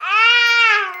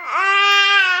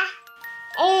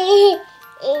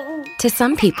To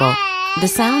some people, the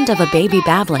sound of a baby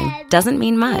babbling doesn't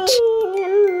mean much.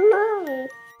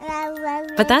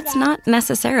 But that's not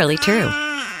necessarily true.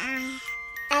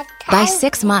 By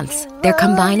 6 months, they're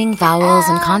combining vowels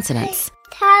and consonants.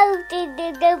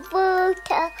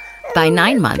 By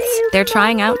 9 months, they're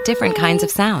trying out different kinds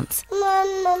of sounds.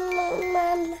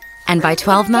 And by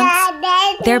 12 months,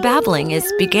 their babbling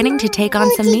is beginning to take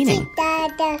on some meaning.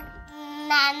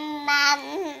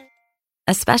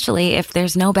 Especially if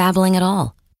there's no babbling at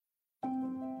all.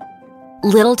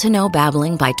 Little to no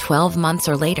babbling by 12 months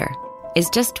or later is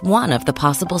just one of the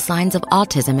possible signs of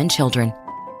autism in children.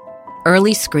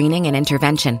 Early screening and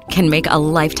intervention can make a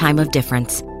lifetime of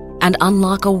difference and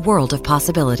unlock a world of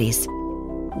possibilities.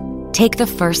 Take the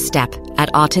first step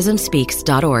at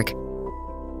autismspeaks.org.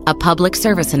 A public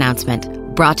service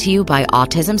announcement brought to you by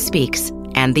Autism Speaks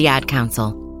and the Ad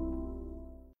Council.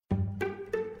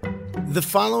 The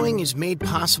following is made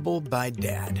possible by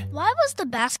Dad. Why was the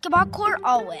basketball court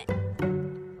all wet?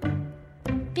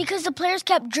 Because the players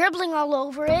kept dribbling all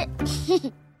over it.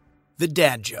 The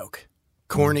dad joke.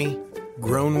 Corny,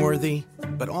 grown-worthy,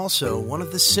 but also one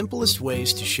of the simplest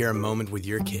ways to share a moment with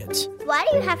your kids. Why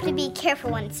do you have to be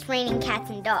careful when it's raining cats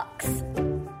and dogs?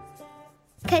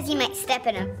 Because you might step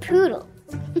in a poodle.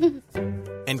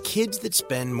 And kids that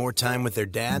spend more time with their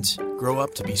dads grow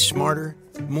up to be smarter,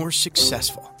 more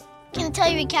successful. Can I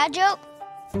tell you a cat joke?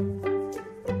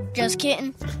 Just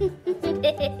kidding.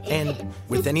 And,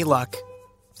 with any luck,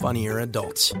 funnier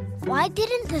adults. Why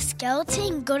didn't the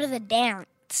skeleton go to the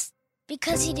dance?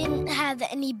 Because he didn't have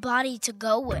any body to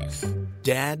go with.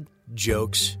 Dad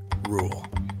jokes rule.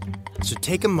 So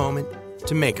take a moment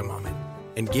to make a moment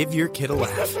and give your kid a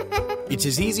laugh. It's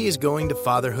as easy as going to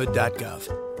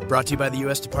fatherhood.gov. Brought to you by the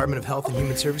U.S. Department of Health and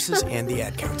Human Services and the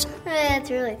Ad Council. That's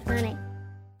really funny.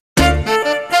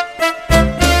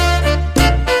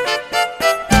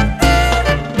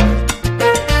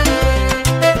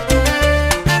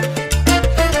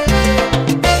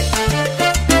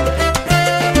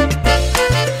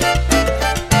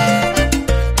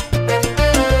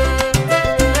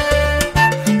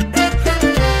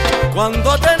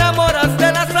 Cuando te enamoras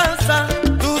de la salsa,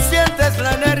 tú sientes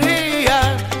la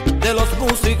energía de los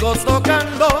músicos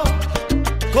tocando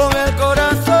con el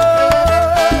corazón.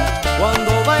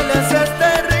 Cuando bailes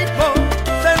este ritmo,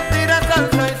 sentirás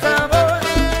salsa y sabor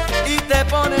y te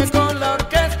pones con la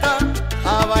orquesta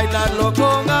a bailarlo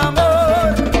con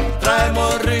amor.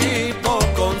 Traemos ritmo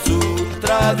con su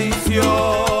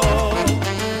tradición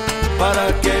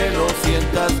para que lo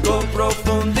sientas con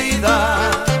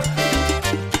profundidad.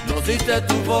 Diste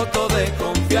tu voto de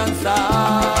confianza.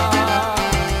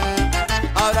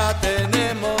 Ahora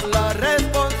tenemos la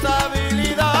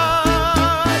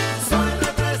responsabilidad. Soy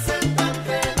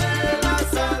representante de la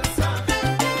salsa.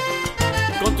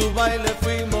 Con tu baile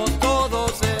fuimos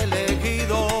todos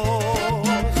elegidos.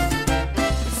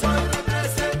 Soy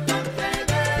representante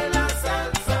de la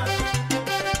salsa.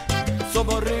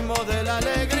 Somos ritmo de la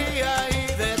alegría y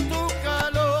de tu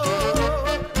calor.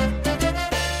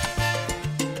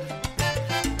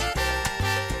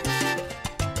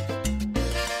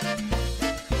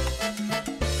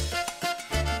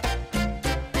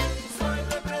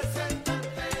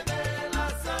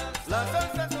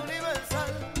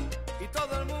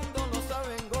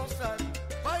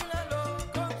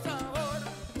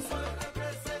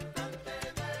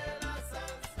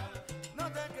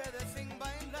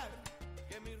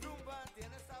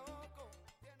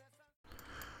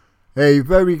 A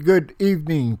very good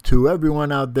evening to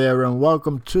everyone out there, and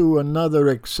welcome to another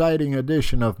exciting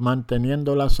edition of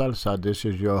Manteniendo la Salsa. This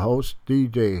is your host,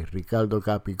 DJ Ricardo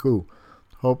Capicu.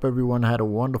 Hope everyone had a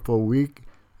wonderful week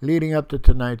leading up to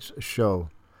tonight's show.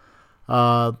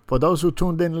 For those who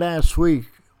tuned in last week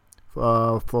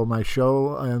for my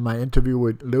show and my interview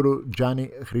with little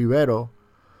Johnny Rivero,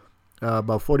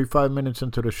 about 45 minutes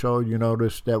into the show, you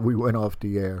noticed that we went off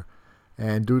the air.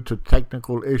 And due to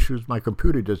technical issues, my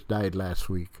computer just died last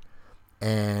week.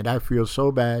 And I feel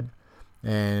so bad.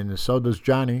 And so does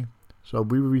Johnny. So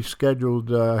we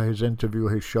rescheduled his interview,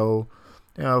 his show,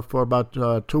 for about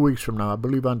 2 weeks from now. I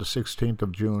believe on the 16th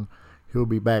of June, he'll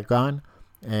be back on.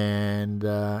 And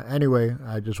anyway,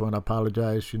 I just want to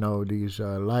apologize. You know, these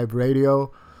live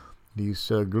radio, these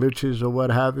glitches or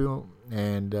what have you.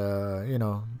 And, you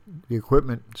know, the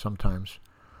equipment sometimes.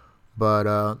 But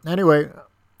anyway,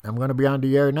 I'm going to be on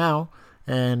the air now,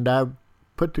 and I've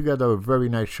put together a very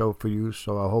nice show for you,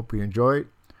 so I hope you enjoy it.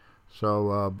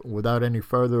 So without any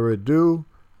further ado,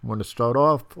 I'm going to start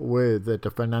off with the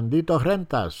Fernandito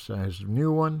Rentas, his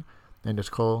new one, and it's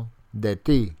called De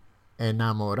Ti,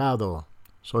 Enamorado.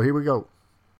 So here we go.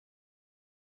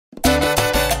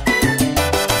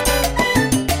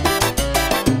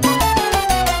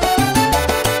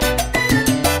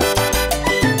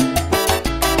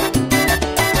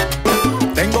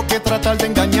 tratar de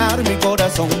engañar mi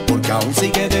corazón, porque aún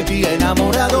sigue de ti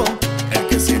enamorado. El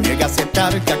que se niega a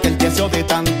aceptar que aquel deseo de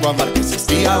tanto amar que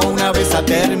existía una vez ha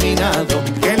terminado.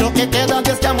 Que lo que queda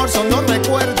de este amor son los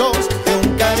recuerdos de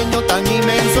un cariño tan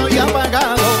inmenso y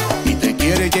apagado. Y te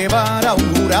quiere llevar a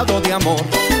un jurado de amor,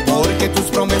 porque tus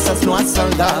promesas no has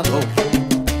saldado.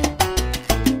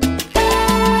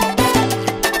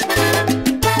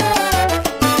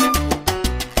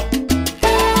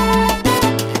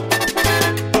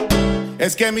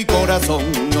 Es que mi corazón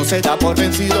no se da por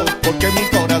vencido, porque mi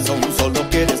corazón solo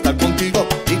quiere estar contigo.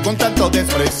 Y con tanto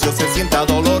desprecio se sienta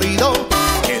dolorido.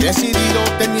 He decidido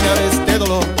terminar este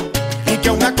dolor, y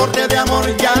que una corte de amor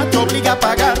ya te obliga a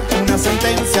pagar una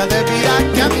sentencia de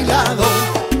vida que a mi lado.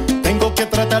 Tengo que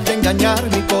tratar de engañar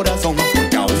mi corazón,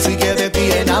 porque aún sigue de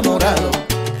ti enamorado.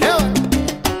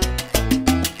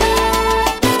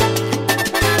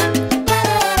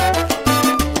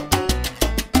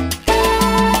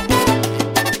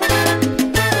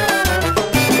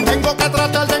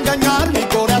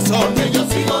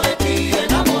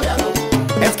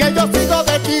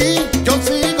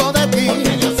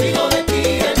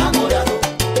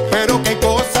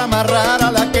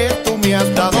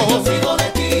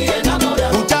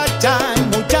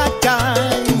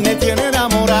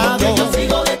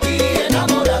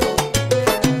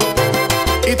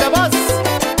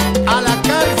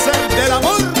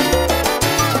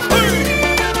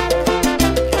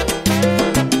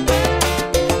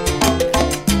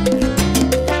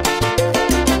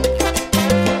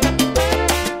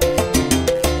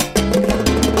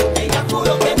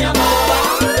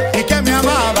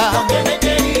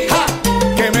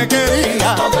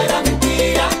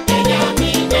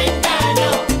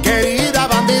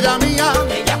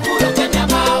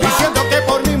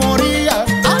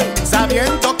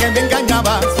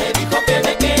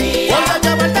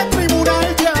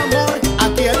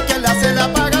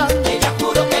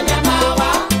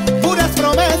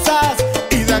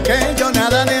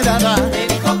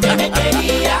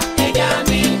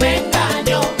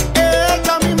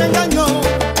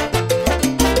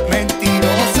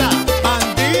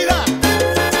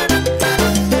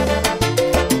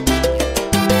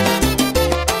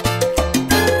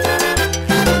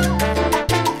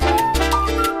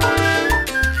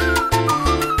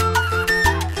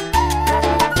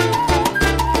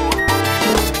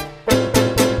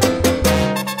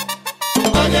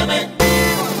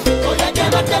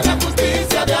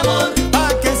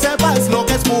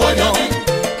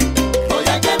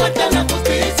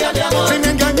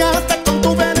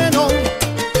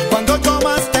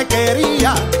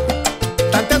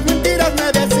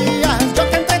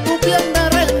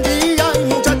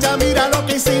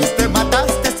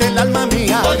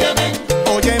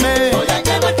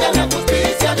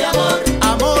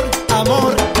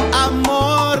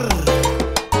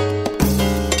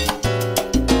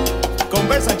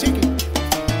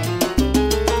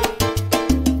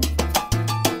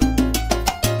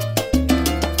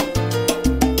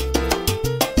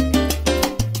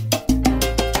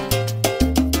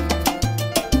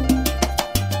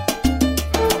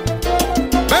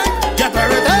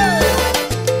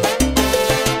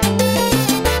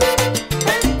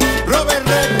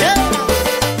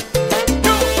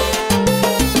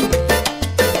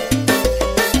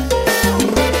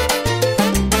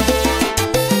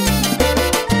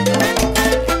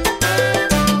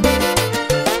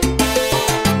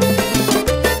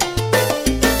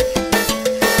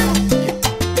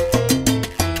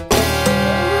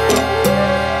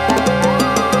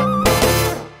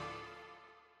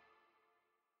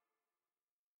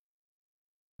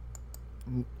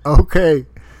 Okay,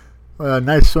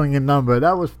 nice swinging number.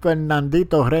 That was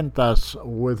Fernandito Rentas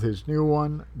with his new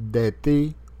one, De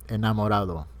Ti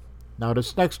Enamorado. Now,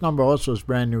 this next number also is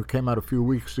brand new. Came out a few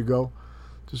weeks ago.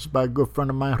 This is by a good friend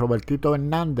of mine, Robertito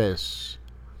Hernandez.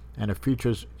 And it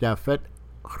features Jafet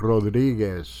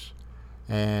Rodriguez.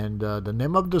 And the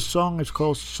name of the song is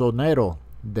called Sonero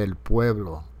del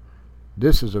Pueblo.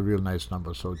 This is a real nice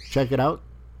number, so check it out.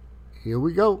 Here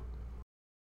we go.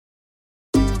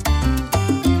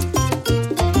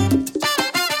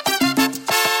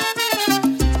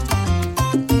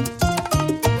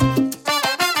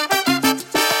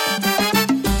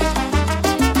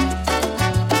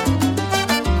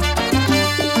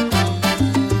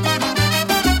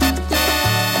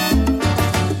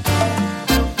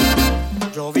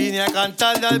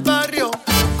 Cantarle al barrio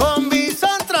con mi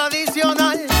son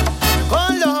tradicional,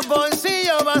 con los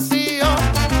bolsillos vacíos,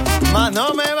 mas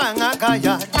no me van a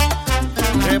callar.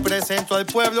 Represento al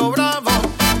pueblo bravo,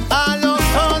 a los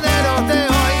soneros de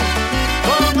hoy,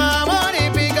 con amor y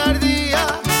picardía,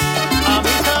 a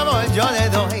mi sabor yo le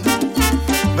doy.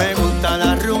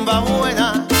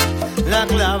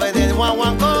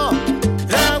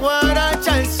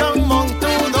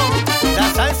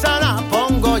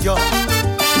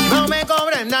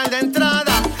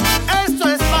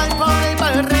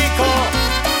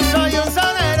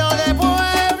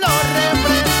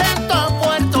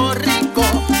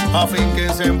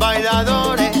 Afínquense en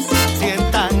bailadores,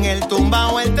 sientan el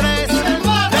tumbao en tres. Las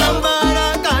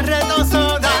maracas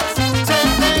retozonas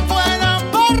se recuerdan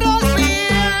por los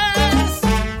pies.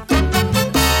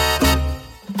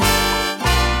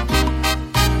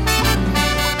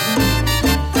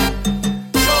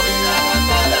 Yo vine a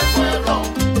cantar al pueblo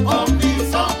con mi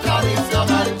son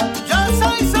tradicional. Yo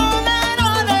soy sonero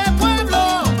de pueblo,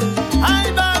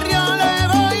 al barrio le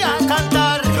voy a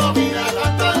cantar. Yo vine a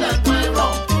cantar al pueblo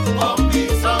con mi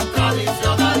son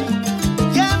tradicional.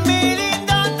 Y en mi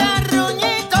lindo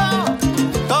terruñito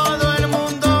todo el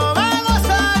mundo va a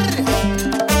gozar.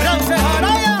 Rance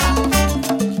Jaraya.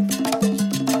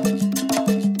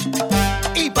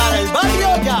 Y para el barrio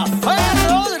Jafé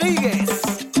Rodríguez.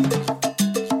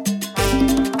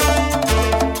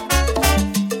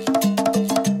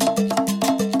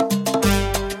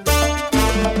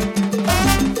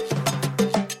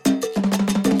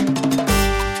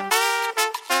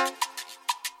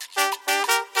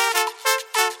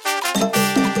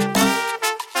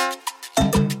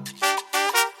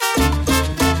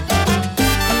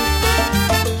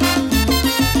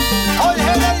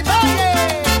 Jorge del Valle,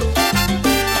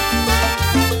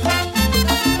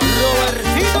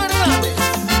 Robertito Hernández.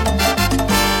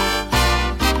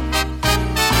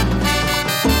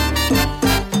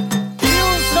 Y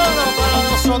un solo para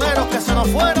los soneros que se nos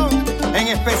fueron, en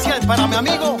especial para mi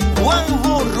amigo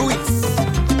Juanjo Ruiz.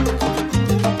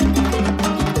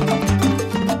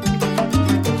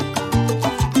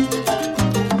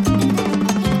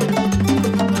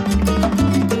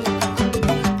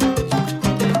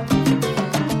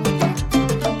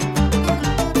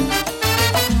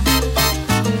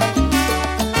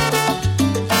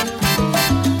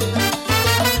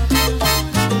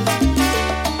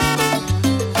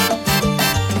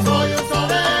 Soy un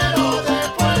sonero de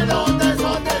pueblo, de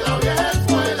son de la vieja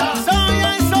escuela. Soy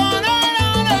el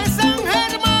sonero de San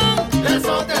Germán, de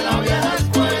son de la vieja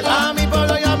escuela. A mi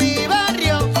pueblo y a mi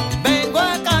barrio vengo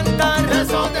a cantar, de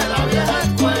son de la vieja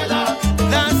escuela.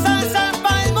 La salsa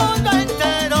para el mundo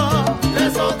entero,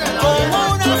 de son de la vieja escuela.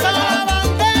 Como una sola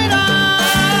bandera.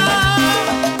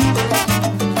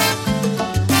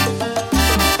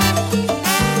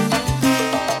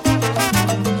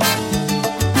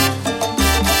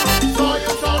 Soy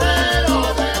un sonero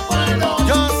de pueblo.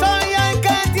 Yo soy el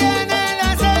que tiene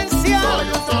la esencia. Soy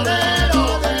un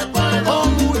sonero de pueblo. Con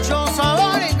mucho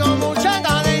sabor y con mucha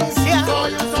cadencia.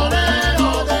 Soy un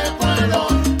sonero de pueblo.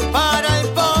 Para el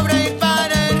pobre y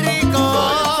para el rico.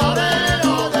 Soy un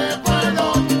sonero de pueblo.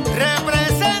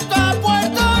 Represento a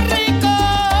Puerto Rico.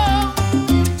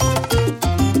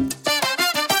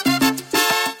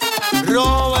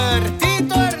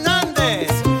 Robertito Hernández.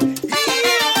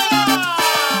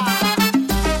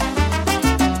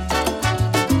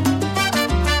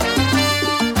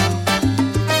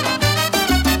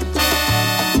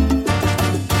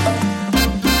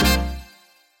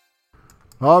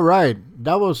 All right,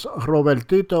 that was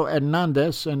Robertito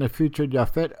Hernandez, and it featured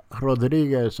Jafet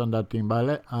Rodriguez on the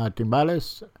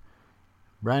timbales.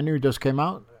 Brand new, just came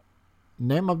out.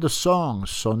 Name of the song,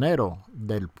 Sonero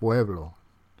del Pueblo.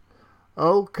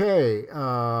 Okay,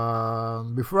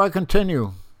 before I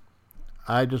continue,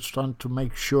 I just want to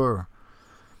make sure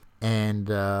and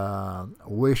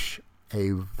wish a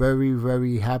very,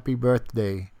 very happy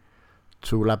birthday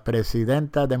to la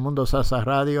presidenta de Mundo Salsa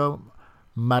Radio,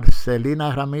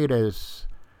 Marcelina Ramirez,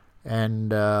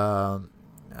 and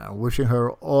wishing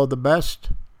her all the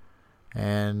best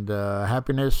and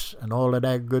happiness and all of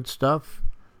that good stuff.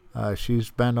 She's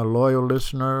been a loyal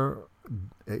listener.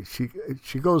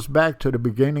 She goes back to the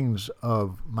beginnings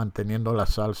of Manteniendo la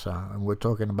Salsa, and we're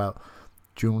talking about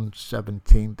June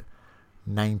 17th,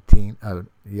 19, what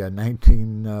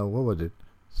was it?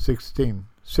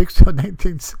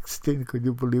 1916, could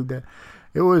you believe that?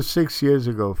 It was 6 years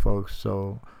ago, folks,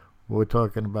 so we're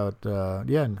talking about,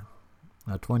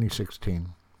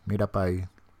 2016. Mira pa ahí.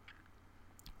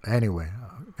 Anyway,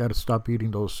 gotta stop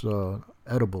eating those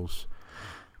edibles.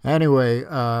 Anyway,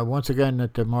 once again,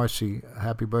 to Marcy,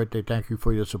 happy birthday. Thank you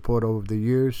for your support over the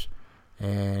years,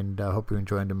 and I hope you're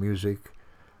enjoying the music,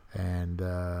 and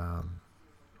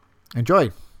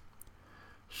enjoy.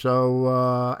 So,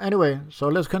 anyway, so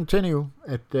let's continue.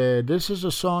 This is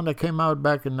a song that came out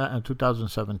back in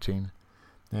 2017,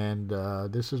 and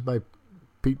this is by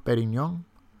Pete Perignon,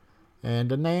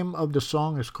 and the name of the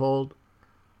song is called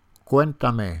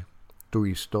Cuéntame tu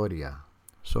historia.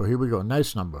 So here we go.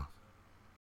 Nice number.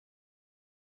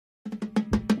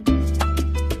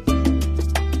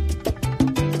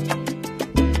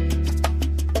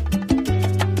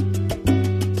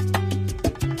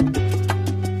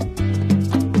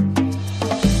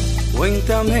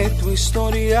 Cuéntame tu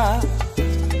historia,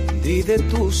 di de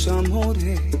tus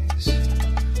amores,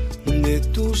 de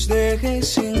tus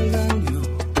dejes y engaños.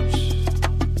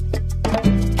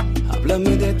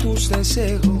 Háblame de tus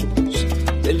deseos,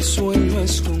 del sueño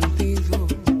escondido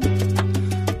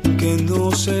que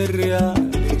no se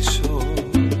realizó.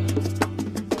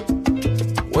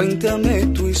 Cuéntame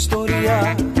tu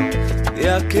historia de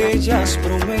aquellas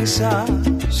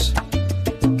promesas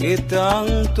que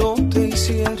tanto te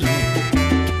hicieron.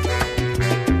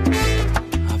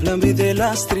 Háblame de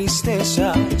las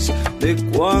tristezas, de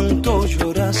cuánto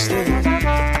lloraste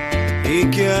y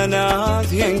que a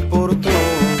nadie importó.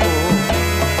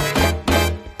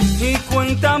 Y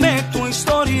cuéntame tu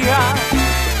historia,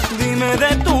 dime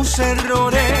de tus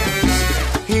errores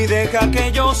y deja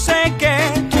que yo seque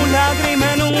tu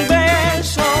lágrima en un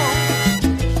beso.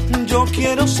 Yo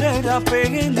quiero ser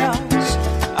apenas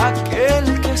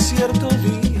aquel que cierto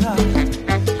día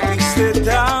diste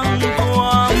tanto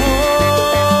amor.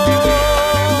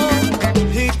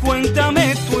 Y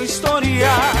cuéntame tu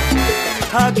historia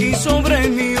aquí sobre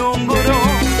mi hombro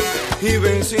y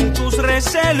ven sin tus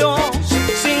recelos,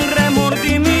 sin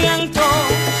remordimientos.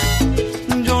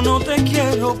 Yo no te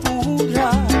quiero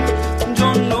pura,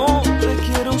 yo no te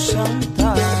quiero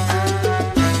santa,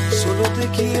 solo te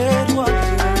quiero a ti.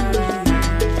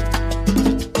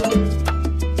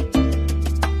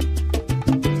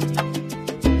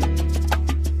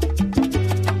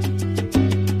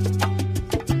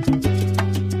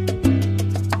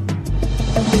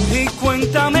 Y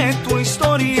cuéntame tu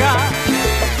historia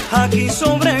aquí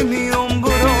sobre mi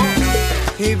hombro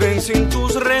y ven sin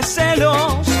tus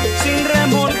recelos, sin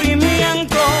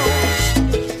remordimientos.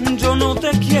 Yo no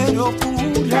te quiero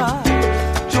pura,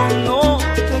 yo no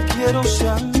te quiero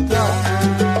santa,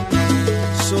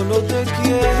 solo te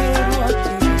quiero a ti.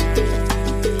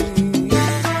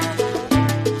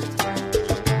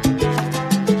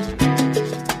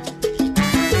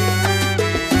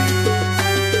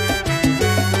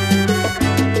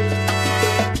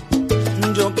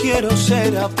 Yo quiero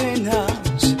ser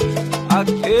apenas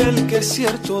aquel que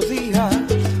cierto día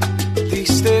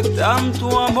diste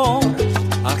tanto amor,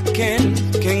 aquel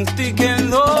que en ti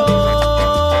quedó.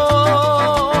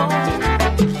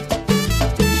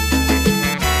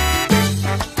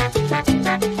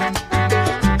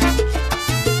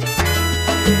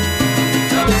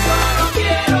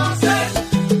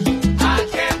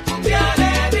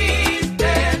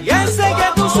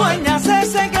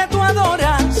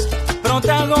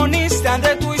 Protagonista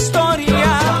de tu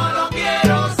historia. Yo solo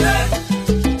quiero ser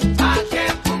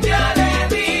aquel que un día le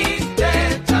diste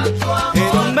tanto amor.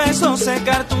 En un beso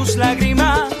secar tus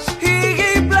lágrimas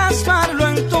y plasmarlo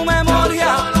en tu memoria.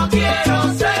 Yo solo quiero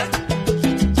ser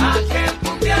aquel que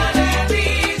un día le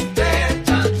diste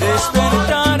tanto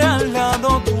despertar amor. Al lado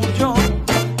tuyo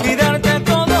y darte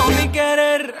todo mi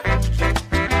querer.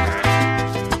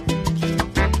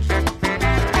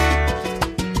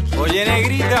 Oye,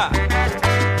 negrita,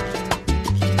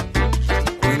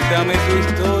 cuéntame tu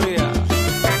historia.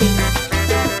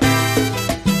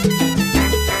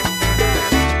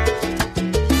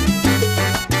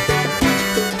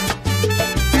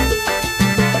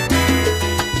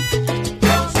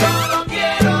 Yo solo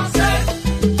quiero ser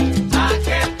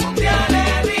aquel que un día le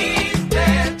diste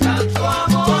tanto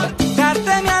amor.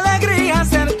 Darte mi alegría,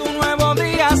 ser tu nuevo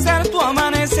día, ser tu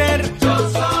amanecer. Yo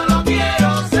solo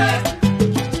quiero ser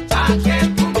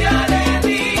aquel que un día le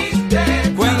diste.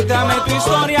 Cuéntame tu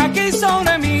historia aquí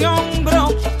sobre mi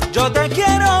hombro, yo te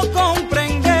quiero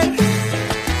comprender.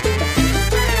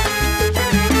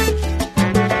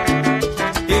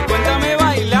 Y cuéntame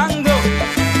bailando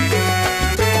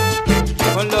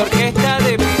con la orquesta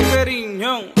de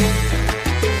Piperiñón.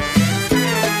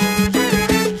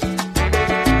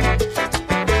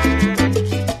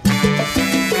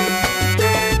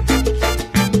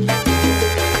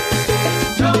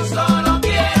 Yo solo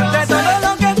quiero de todo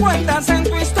lo que cuentas en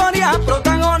tu historia,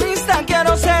 protagonista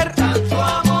quiero ser. Tanto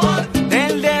amor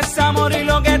del desamor y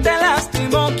lo que te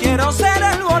lastimó, quiero ser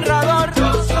el borrador.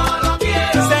 Yo solo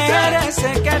quiero ser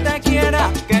ese que te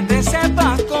quiera, que te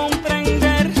sepa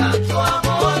comprender. Tanto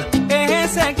amor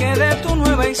es ese que de tu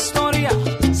nueva historia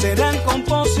será el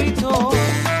compositor.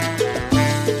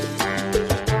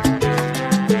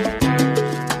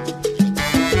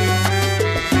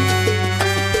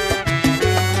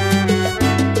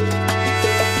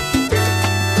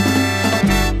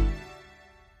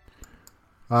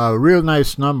 A real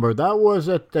nice number. That was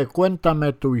at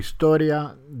Cuéntame tu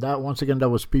Historia. That once again, that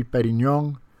was Pete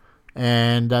Perignon,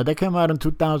 and that came out in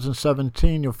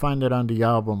 2017. You'll find it on the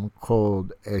album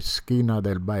called Esquina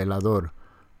del Bailador.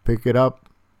 Pick it up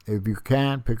if you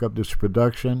can. Pick up this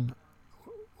production.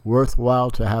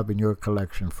 worthwhile to have in your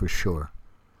collection for sure.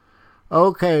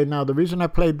 Okay, now the reason I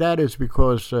played that is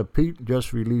because Pete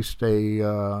just released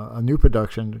a new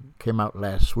production, came out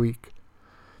last week,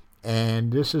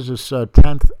 and this is his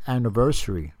 10th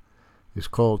anniversary. It's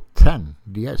called 10,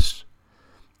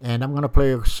 and I'm going to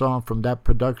play a song from that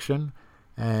production.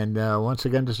 And once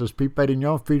again, this is Pete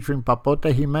Perignon featuring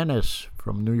Papote Jimenez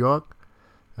from New York,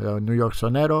 New York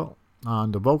Sonero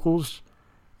on the vocals.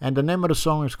 And the name of the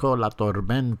song is called La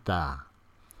Tormenta.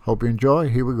 Hope you enjoy.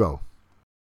 Here we go.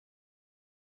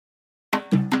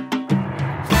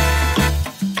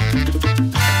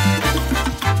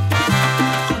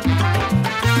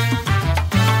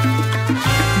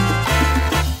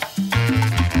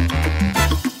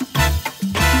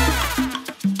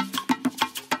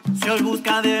 Si hoy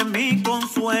busca de mi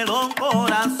consuelo,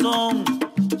 corazón,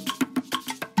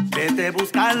 vete a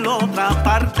buscarlo otra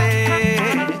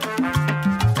parte.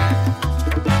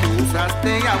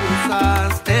 Usaste y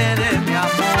abusaste de mi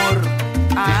amor,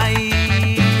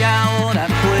 ay, y ahora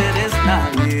tú eres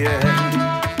nadie.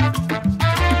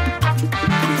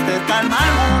 Fuiste calma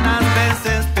algunas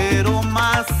veces, pero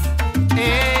más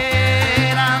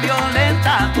era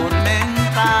violenta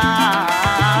tormenta.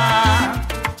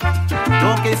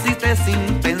 Lo que hiciste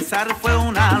sin pensar fue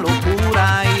una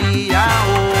locura y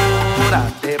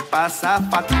ahora te pasa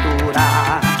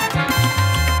factura.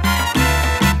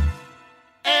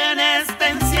 En este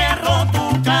encierro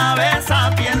tu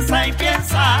cabeza piensa y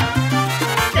piensa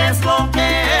qué es lo que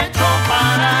he hecho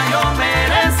para yo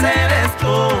merecer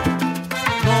esto.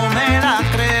 No me la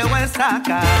creo esa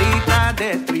carita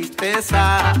de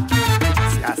tristeza.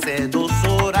 Si hace 2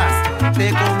 horas te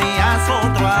comías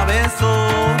otro beso.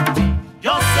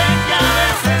 Yo sé que a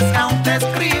veces aún te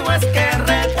escribo es que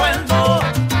recuerdo.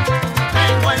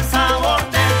 Tengo el sabor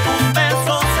de tus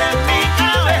besos en mi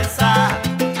cabeza.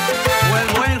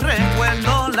 Vuelvo y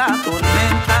recuerdo la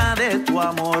tormenta de tu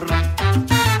amor.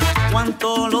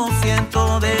 Cuánto lo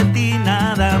siento de ti,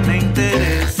 nada me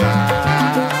interesa.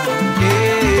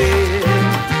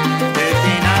 De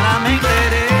ti nada me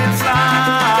interesa.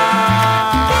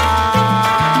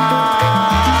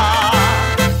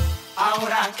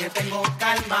 Ahora que tengo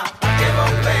calma, ¿para qué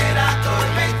volver a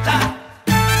tormentar?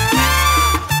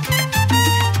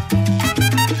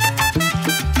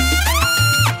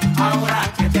 Ahora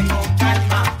que tengo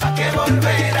calma, ¿para qué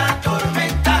volver a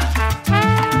tormentar?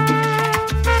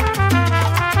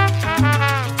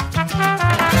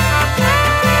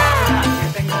 Ahora que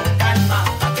tengo calma,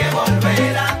 ¿para qué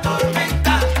volver a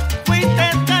tormentar? Fuiste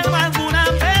calma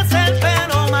algunas veces,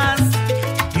 pero más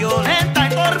violenta y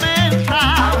tormenta.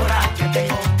 Ahora que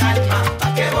tengo calma,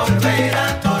 ¿para qué volver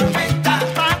a tormentar?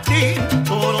 Para ti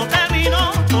todo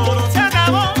terminó, todo se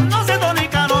acabó, no siento ni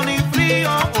calor ni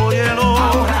frío, óyelo.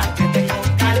 Ahora que tengo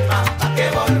calma, ¿para qué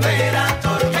volver a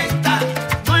tormentar?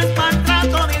 No es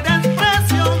maltrato ni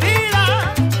desprecio,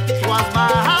 vida, tú has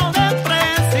bajado de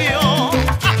precio.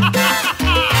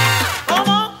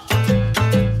 ¿Cómo?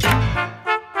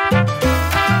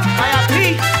 Ay, a ti,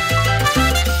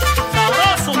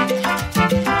 sabroso.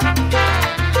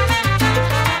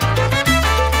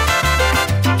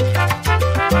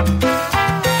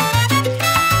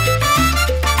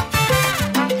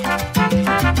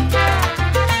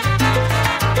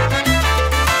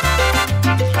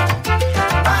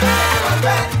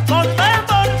 Volver,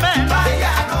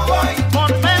 vaya no voy.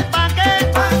 Volver pa' qué,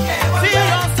 si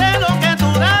yo sé lo que tú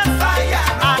das.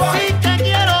 Así te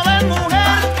quiero ver,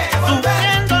 mujer,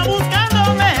 sufriendo,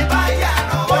 buscándome.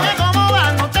 Oye, ¿cómo va?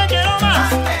 No te quiero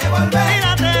más.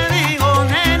 Mira, te digo,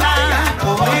 nena,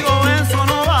 conmigo eso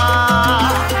no va.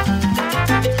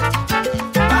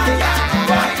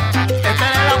 Esta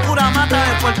es la pura mata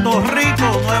de Puerto Rico,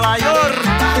 Nueva York.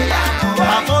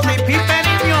 Papote y Pipe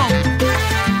Niño.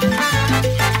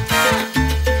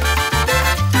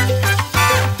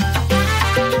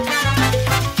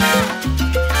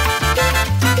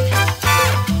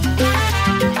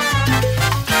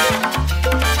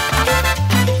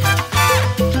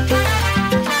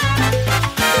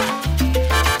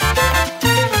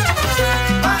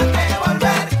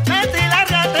 Vete y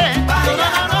lárgate,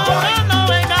 no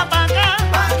venga pa' acá.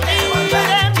 Y de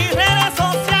mis redes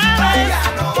sociales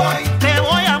te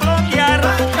voy a bloquear.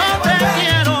 No te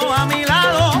quiero a mi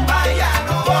lado,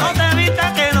 no te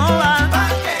vistas que no vas.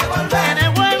 En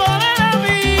el juego de la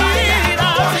vida,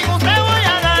 sin usted voy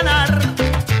a ganar.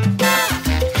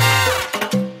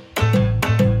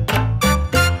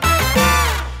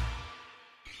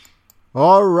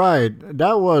 All right,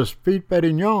 that was Pete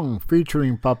Perignon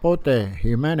featuring Papote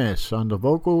Jimenez on the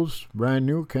vocals. Brand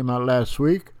new, came out last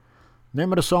week.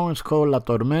 Name of the song is called La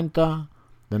Tormenta.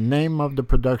 The name of the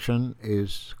production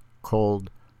is called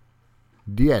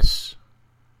 10.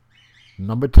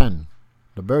 Number 10.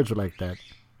 The birds are like that.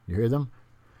 You hear them?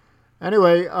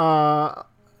 Anyway, now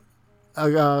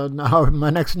my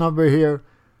next number here,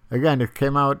 again, it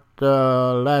came out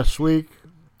last week,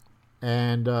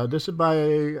 and this is by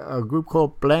a group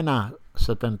called Plena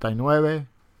 79,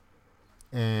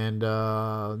 and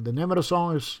the name of the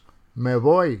song is Me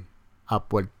Voy a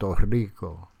Puerto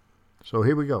Rico. So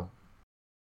here we go.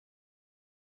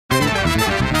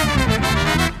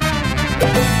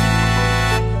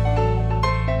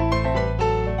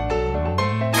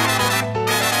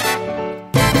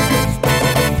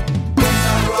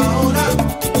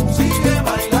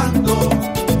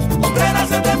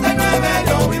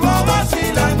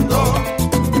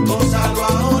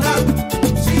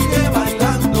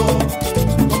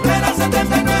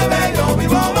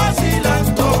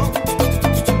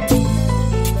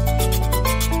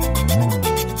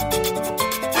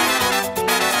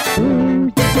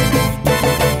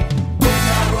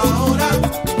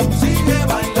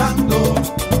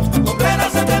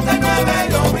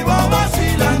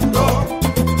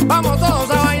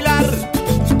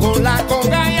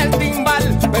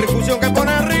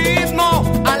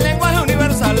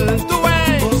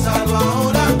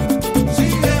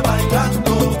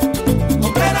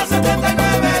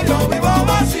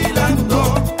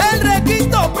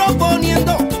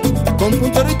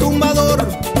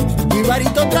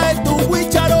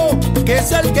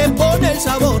 Es el que pone el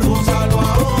sabor. Úsalo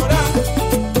ahora.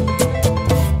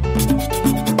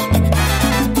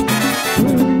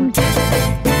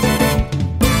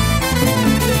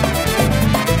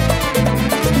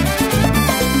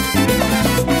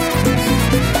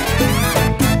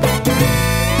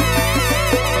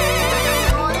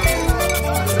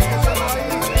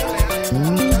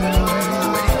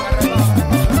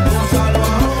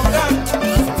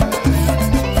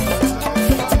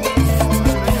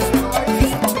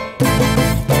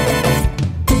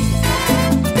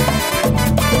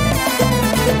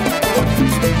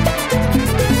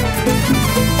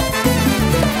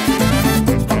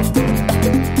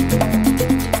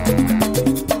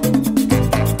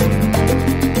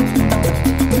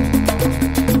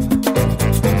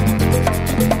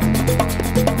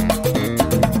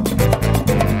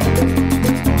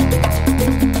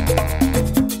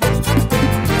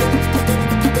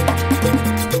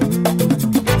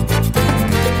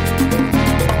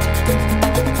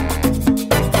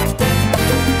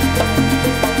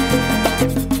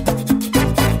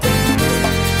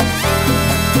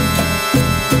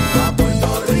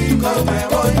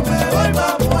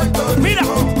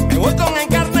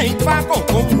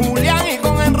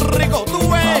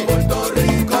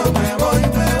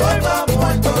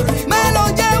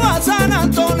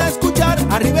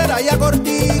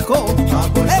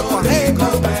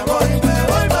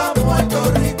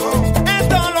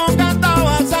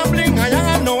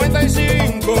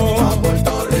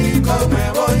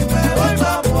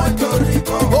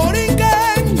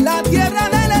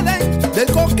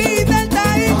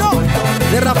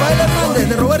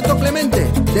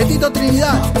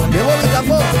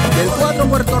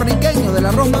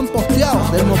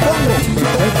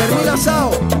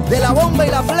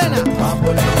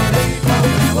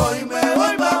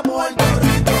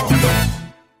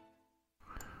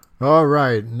 All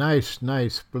right, nice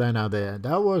Plena there.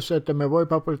 That was Me Voy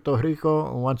pa Puerto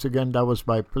Rico. Once again, that was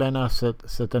by Plena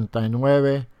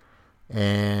 79,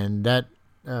 and that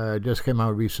just came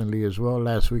out recently as well,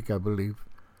 last week, I believe.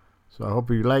 So I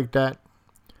hope you like that.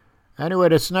 Anyway,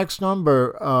 this next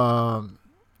number,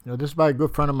 this is by a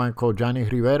good friend of mine called Johnny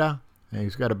Rivera, and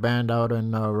he's got a band out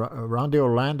in around the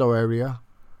Orlando area.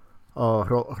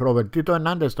 Robertito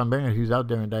Hernandez también, he's out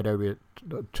there in that area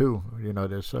too. You know,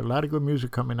 there's a lot of good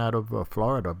music coming out of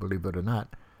Florida, believe it or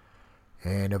not.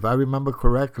 And if I remember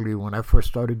correctly, when I first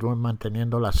started doing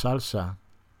Manteniendo la Salsa,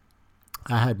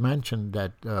 I had mentioned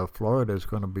that Florida is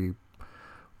going to be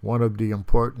one of the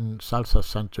important salsa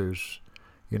centers,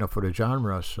 you know, for the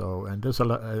genre. So, and there's a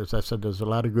lot, as I said, there's a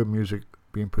lot of good music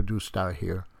being produced out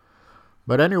here.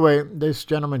 But anyway, this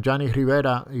gentleman, Johnny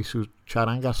Rivera, y su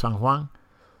Charanga San Juan,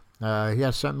 he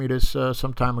has sent me this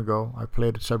some time ago. I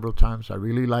played it several times. I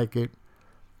really like it.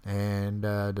 And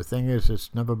the thing is,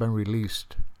 it's never been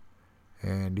released.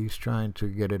 And he's trying to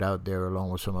get it out there along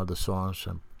with some other songs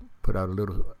and put out a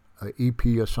little EP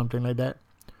or something like that.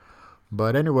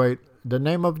 But anyway, the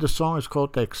name of the song is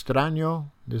called Te Extraño.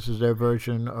 This is their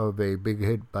version of a big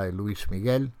hit by Luis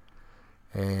Miguel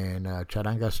and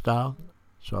Charanga style.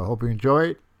 So I hope you enjoy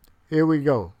it. Here we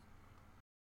go.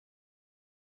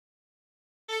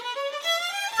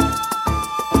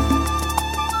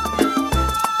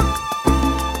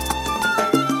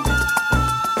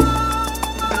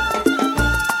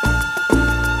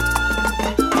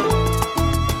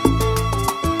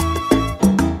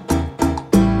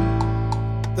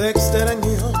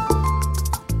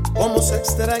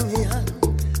 extrañan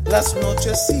las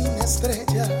noches sin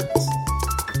estrellas,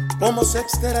 cómo se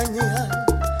extrañan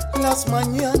las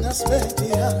mañanas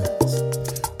bellas.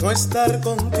 No estar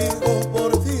contigo,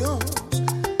 por Dios,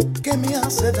 que me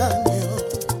hace daño.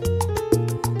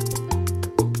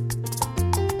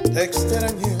 Te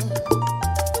extraño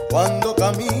cuando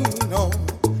camino,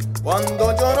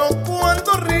 cuando lloro,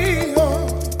 cuando río,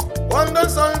 cuando el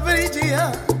sol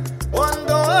brilla,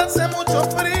 cuando hace mucho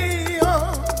frío,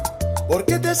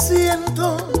 porque te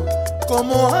siento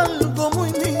como algo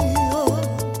muy mío.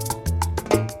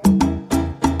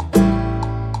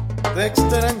 Te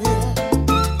extraño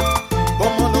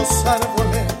como los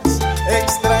árboles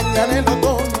extrañan el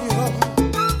otoño,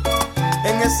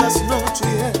 en esas noches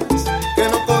que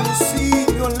no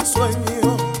concilio el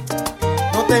sueño.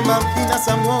 No te imaginas,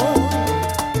 amor,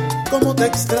 cómo te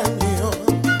extraño.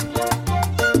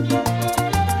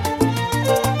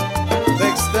 Te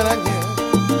extraño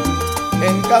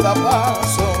en cada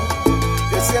paso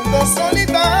que siento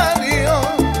solitario,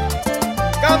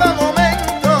 cada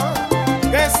momento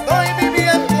que estoy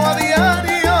viviendo a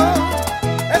diario.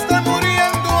 Estoy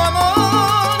muriendo,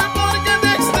 amor, porque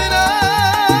te extraño.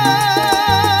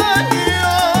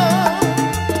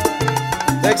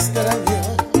 Te extraño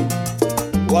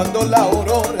cuando la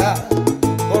aurora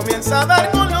comienza a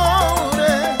dar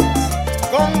colores,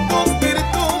 con tus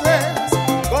virtudes,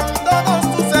 con todos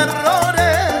tus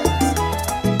errores,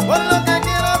 con lo que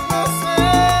quieras no sé,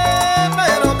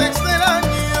 pero te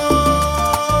extraño.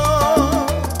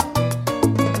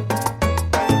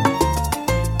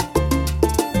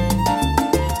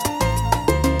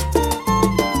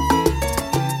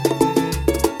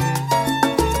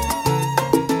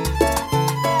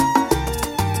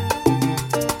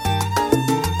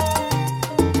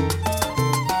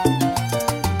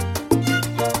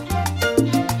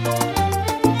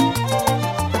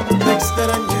 Te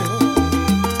extraño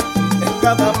en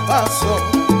cada paso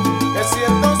que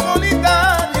siento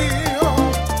solitario,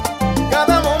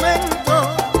 cada momento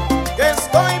que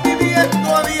estoy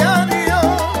viviendo a diario.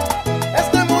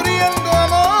 Estoy muriendo,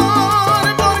 amor,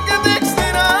 porque te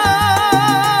extraño.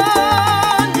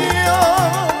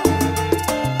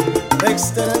 Te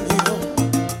extraño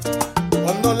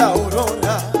cuando la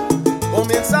aurora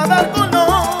comienza a dar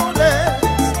colores,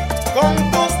 con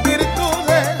tus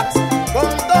virtudes, con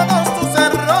todos tus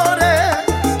errores,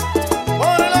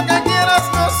 por lo que quieras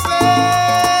no sé,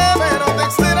 pero te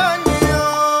extraño.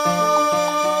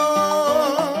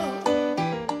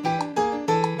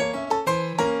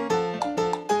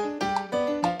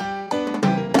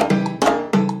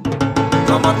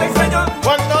 ¿Cómo te extraño?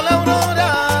 Cuando la aurora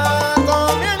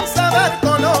comienza a dar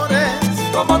colores,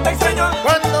 ¿Cómo te extraño?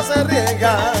 cuando se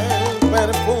riega el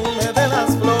perfume de las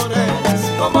flores,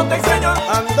 ¿Cómo te extraño?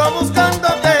 ando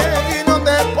buscándote y no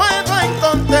te puedo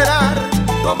encontrar.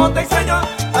 ¿Cómo te extraño?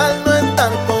 Al no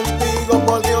estar contigo,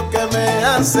 por Dios que me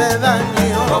hace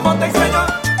daño. ¿Cómo te extraño?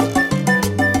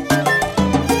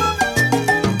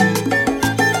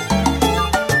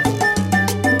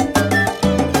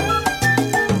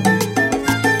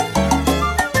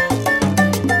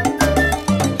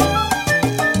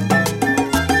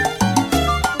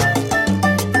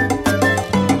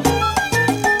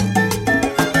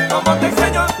 ¿Cómo te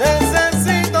extraño?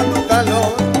 Necesito tu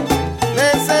calor,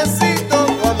 necesito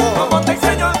tu amor. ¿Cómo te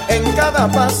extraño? En cada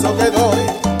paso que doy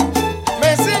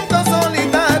me siento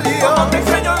solitario. ¿Cómo te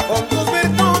extraño? Con tus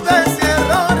virtudes y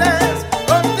errores,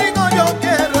 contigo yo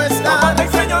quiero ¿Cómo estar. te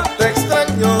extraño? Te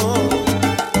extraño,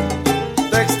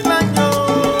 te extraño.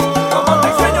 ¿Cómo te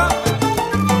extraño?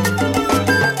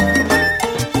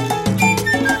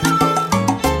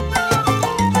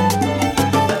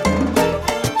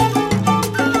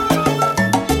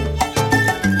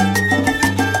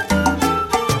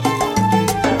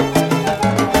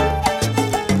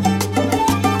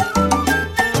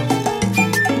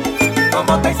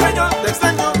 ¿Cómo te extraño? Te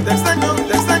extraño, te extraño,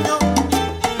 te extraño.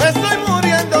 Me estoy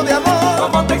muriendo de amor,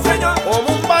 ¿Cómo te extraño?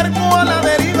 como un barco a la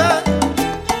deriva.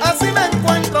 Así me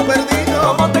encuentro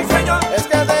perdido. ¿Cómo te extraño? Es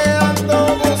que te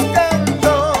ando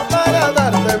buscando para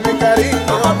darte mi cariño.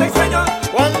 ¿Cómo te extraño?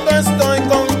 Cuando estoy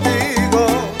contigo,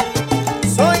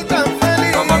 soy tan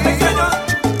feliz. ¿Cómo te extraño?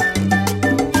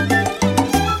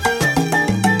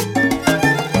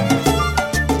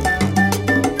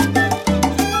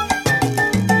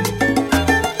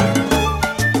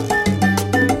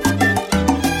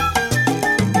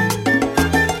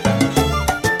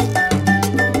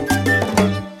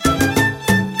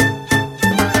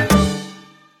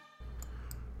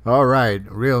 All right,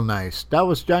 real nice. That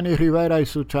was Johnny Rivera y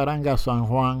su charanga San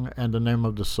Juan, and the name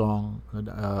of the song,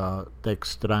 Te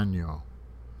Extraño.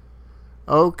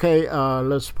 Okay,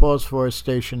 let's pause for a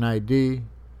station ID.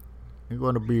 We're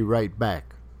going to be right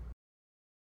back.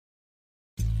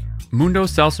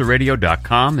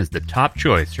 MundoSalsaRadio.com is the top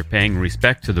choice for paying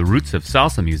respect to the roots of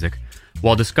salsa music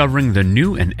while discovering the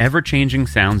new and ever-changing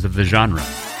sounds of the genre.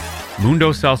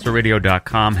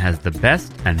 MundoSalsaRadio.com has the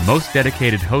best and most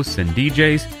dedicated hosts and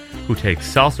DJs who take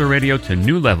salsa radio to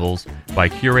new levels by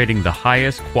curating the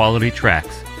highest quality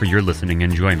tracks for your listening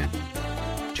enjoyment.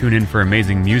 Tune in for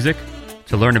amazing music,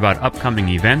 to learn about upcoming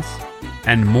events,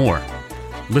 and more.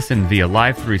 Listen via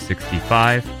Live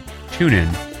 365,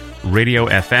 TuneIn, Radio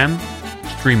FM,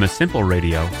 Stream a Simple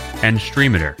Radio, and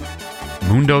Streamiter.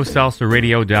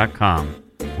 MundoSalsaRadio.com,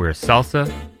 where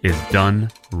salsa is done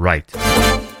right.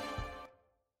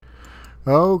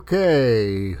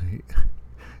 Okay,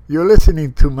 you're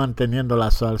listening to Manteniendo la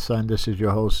Salsa, and this is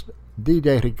your host,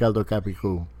 DJ Ricardo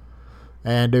Capicu.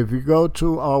 And if you go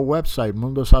to our website,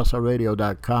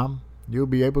 MundoSalsaRadio.com, you'll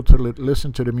be able to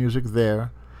listen to the music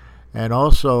there. And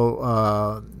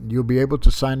also, you'll be able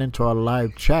to sign into our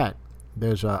live chat.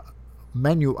 There's a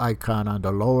menu icon on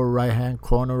the lower right-hand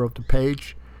corner of the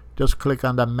page. Just click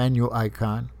on that menu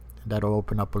icon. That'll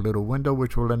open up a little window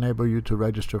which will enable you to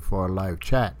register for our live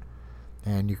chat.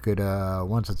 And you could,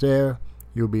 once it's there,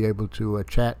 you'll be able to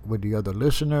chat with the other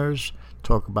listeners,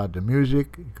 talk about the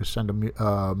music. You can send me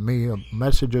a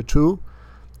message or two.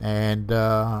 And,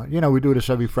 we do this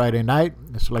every Friday night.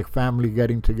 It's like family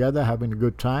getting together, having a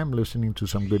good time, listening to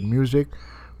some good music,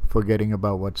 forgetting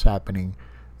about what's happening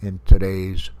in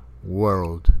today's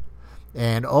world.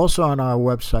 And also on our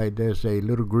website, there's a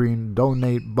little green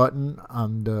donate button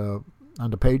on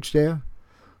the page there.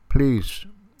 Please,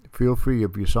 feel free,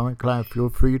 if you're so inclined, feel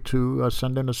free to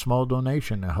send in a small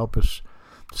donation to help us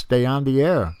stay on the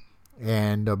air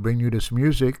and bring you this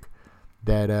music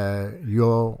that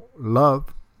you'll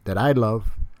love, that I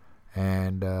love.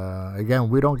 And again,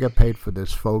 we don't get paid for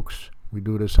this, folks. We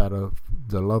do this out of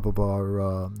the love of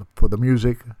our for the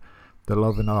music, the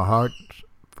love in our hearts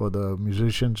for the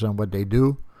musicians and what they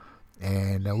do,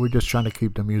 and we're just trying to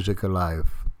keep the music alive.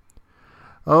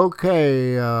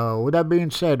 Okay, with that being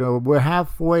said, we're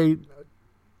halfway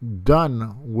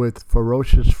done with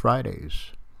Ferocious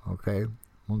Fridays. Okay,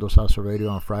 Mundo Salsa Radio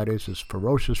on Fridays is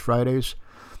Ferocious Fridays.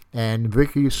 And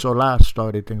Vicky Sola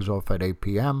started things off at 8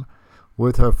 p.m.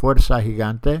 with her Fuerza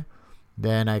Gigante.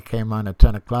 Then I came on at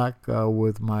 10 o'clock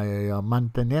with my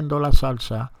Manteniendo la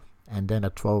Salsa. And then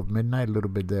at 12 midnight, a little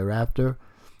bit thereafter,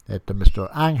 at Mr.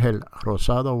 Angel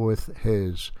Rosado with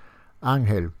his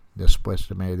Angel Después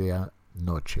de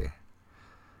Medianoche.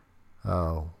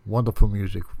 Wonderful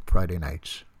music Friday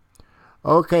nights.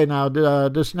 Okay, now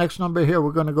this next number here,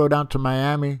 we're going to go down to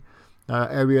Miami.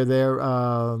 Area there.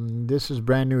 This is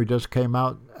brand new. It just came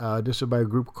out. This is by a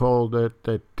group called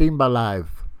Timba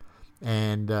Live.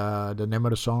 And the name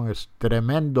of the song is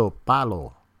Tremendo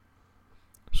Palo.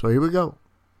 So here we go.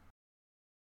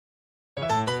 Hey,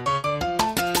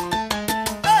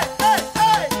 hey,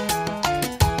 hey.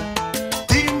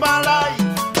 Timba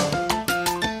Live.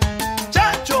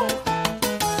 Chacho.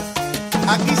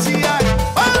 Aquí sí hay.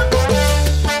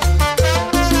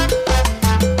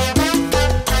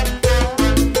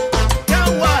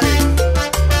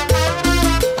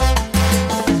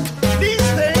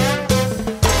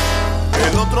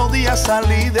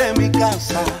 Salí de mi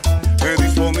casa, me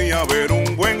disponía a ver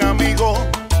un buen amigo,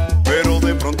 pero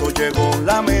de pronto llegó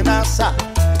la amenaza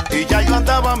y ya yo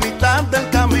andaba a mitad del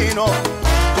camino.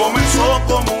 Comenzó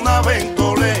como una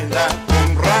ventolera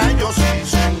con rayos y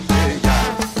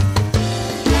centellas.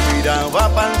 Yo miraba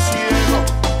para el cielo,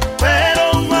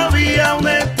 pero no había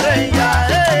una estrella.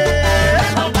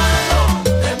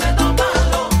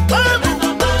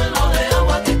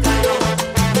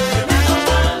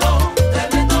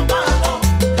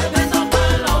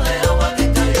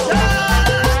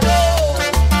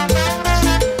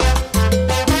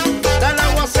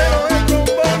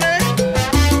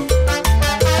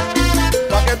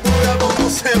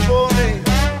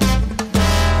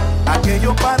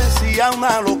 Parecía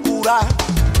una locura,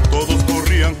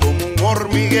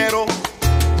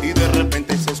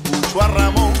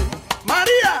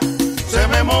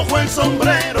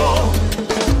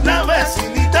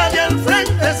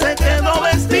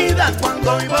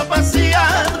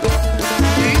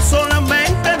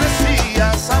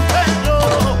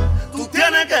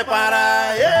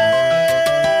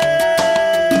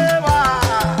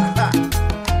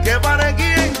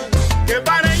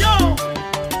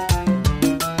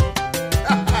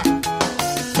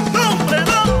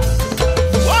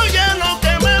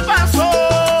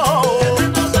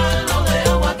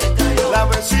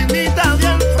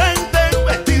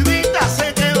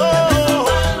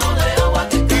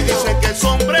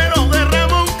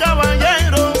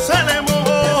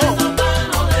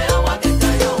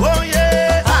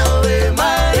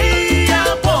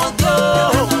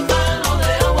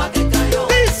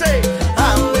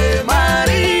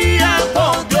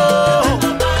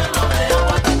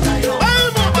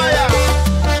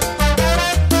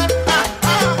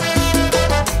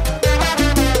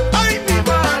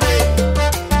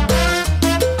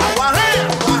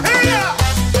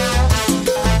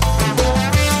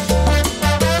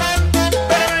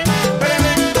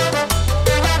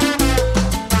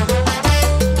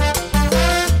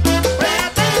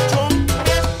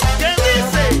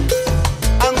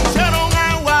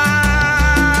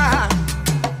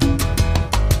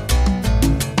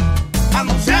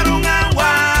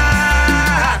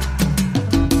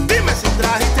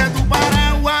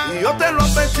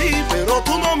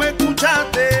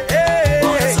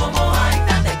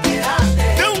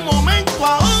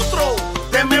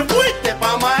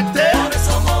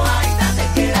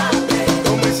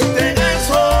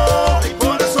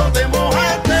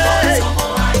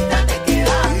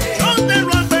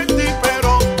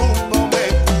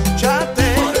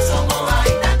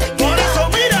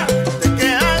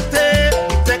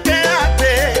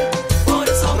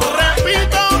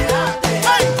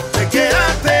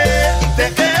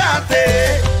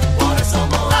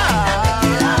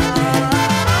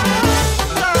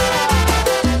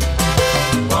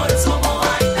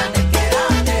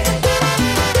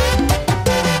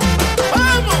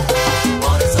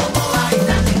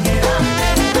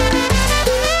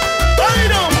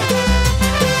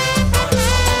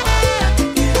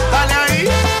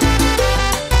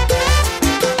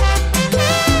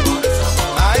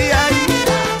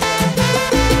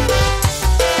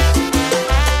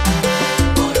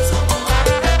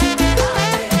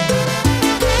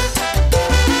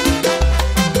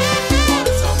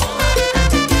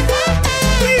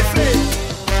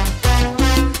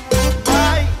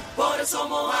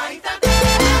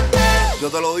 Yo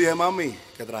te lo dije, mami,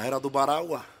 que trajera tu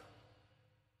paraguas.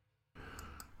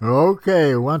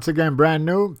 Okay, once again, brand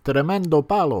new, Tremendo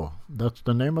Palo. That's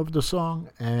the name of the song,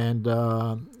 and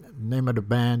name of the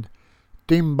band,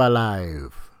 Timba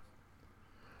Live.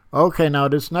 Okay, now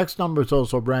this next number is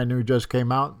also brand new, just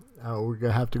came out. We're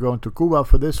going to have to go into Cuba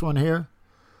for this one here.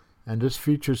 And this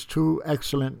features two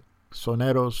excellent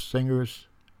soneros, singers.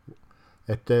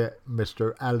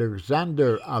 Mr.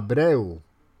 Alexander Abreu,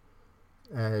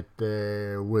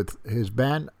 with his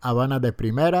band Habana de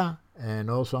Primera,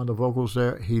 and also on the vocals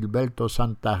there, Gilberto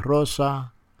Santa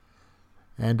Rosa.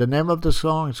 And the name of the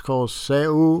song is called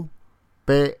C-U-P-R.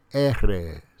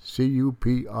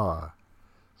 C-U-P-R.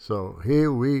 So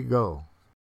here we go.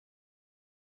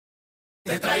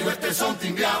 Te traigo este son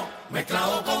timbiao,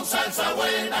 mezclado con salsa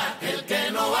buena. El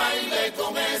que no baile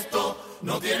con esto,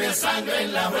 no tiene sangre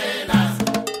en las venas.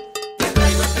 Te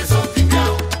traigo este son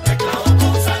timbiao, mezclado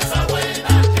con salsa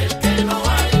buena. El que no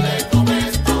baile con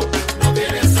esto, no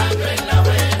tiene sangre en las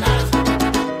venas.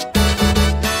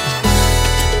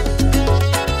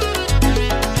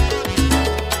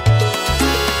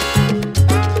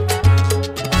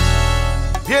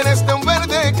 Vienes de un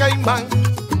verde caimán,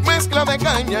 mezcla de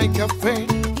caña y café,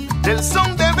 del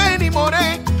son de Benny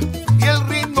Moré y el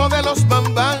ritmo de los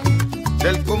bambán,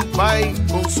 del compay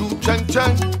con su chan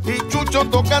chan y Chucho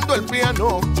tocando el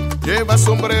piano. Lleva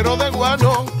sombrero de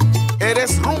guano,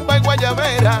 eres rumba y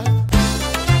guayabera.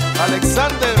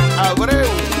 Alexander Abreu,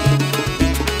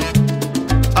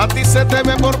 a ti se te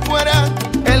ve por fuera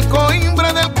el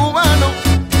coimbre del cubano.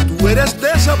 Tú eres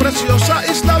de esa preciosa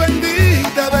isla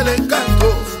bendita del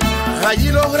encanto.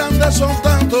 Allí los grandes son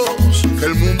tantos que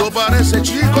el mundo parece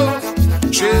chico.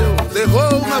 Cheo dejó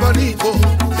un abanico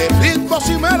de ritmos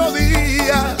y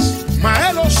melodías.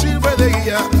 Maelo sirve de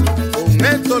guía, con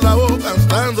Héctor Lavoe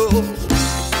cantando.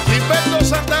 Gilberto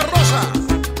Santa Rosa,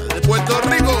 de Puerto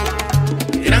Rico.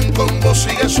 Gran combo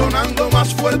sigue sonando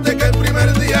más fuerte que el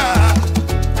primer día.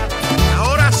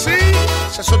 Ahora sí,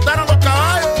 se soltaron los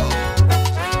caballos.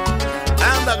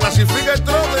 Anda, clasifica el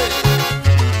trote,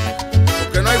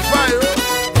 porque no hay fallo.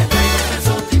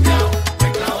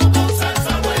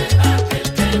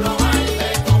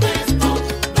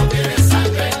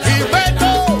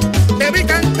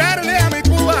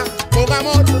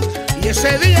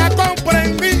 Ese día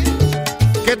comprendí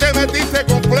que te metiste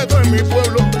completo en mi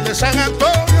pueblo de San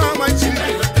Antonio a Maicí.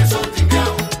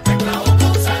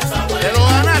 Te lo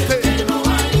ganaste.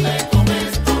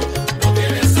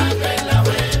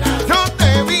 Yo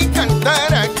te vi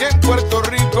cantar aquí en Puerto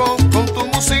Rico con tu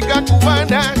música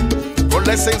cubana, con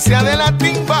la esencia de la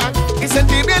timba y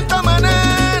sentimiento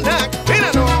manana.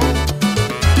 Míralo.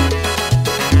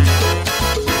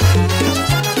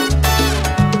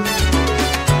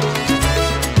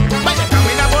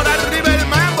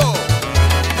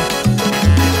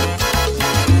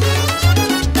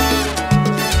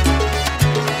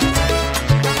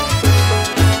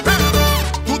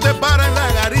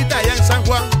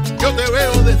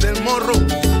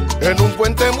 En un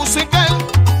puente musical,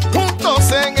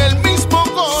 juntos en el mismo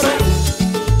coro.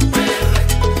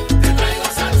 Te traigo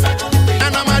salsa contigo.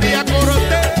 Ana María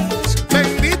Cortés,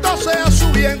 bendito sea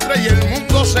su vientre y el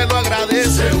mundo se lo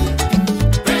agradece.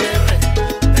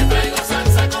 Te traigo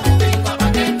salsa contigo.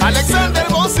 Alexander,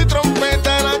 voz y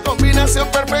trompeta, la combinación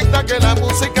perfecta que la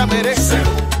música merece.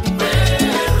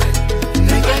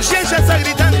 Mi conciencia está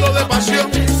gritando de pasión,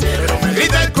 pero me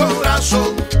grita el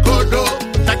corazón. Coro,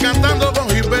 está cantando con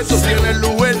Gilberto, tiene el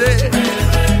UND.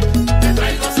 Te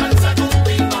traigo salsa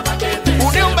contigo pa' que te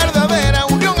unión verdadera,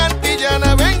 unión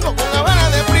antillana. Vengo con Habana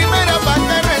de Primera pa'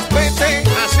 que respete.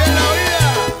 Así es la vida.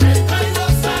 Te traigo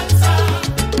salsa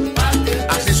pa' que te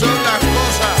así son las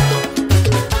cosas.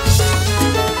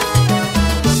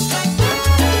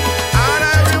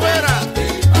 Ana Rivera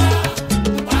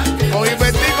con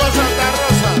Gilbertico Santa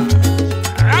Rosa.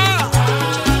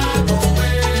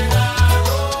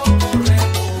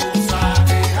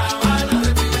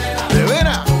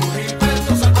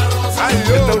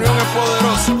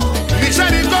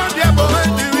 Misericordia, poder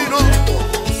divino,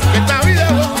 que esta vida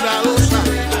es bondadosa.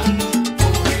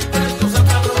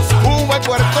 Cuba y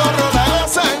Puerto Rico la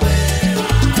gozan.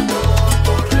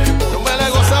 Yo me la he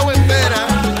gozado entera.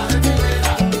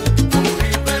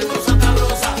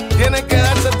 Tienen que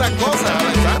darse estas cosas,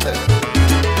 Alexander.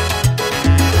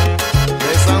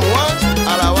 De San Juan a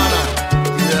La Habana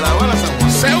y de La Habana a San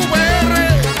Juan. CVR,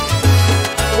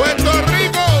 Puerto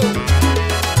Rico,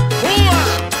 Cuba.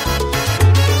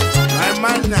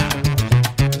 Hermana.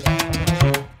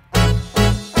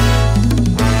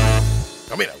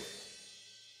 Mira.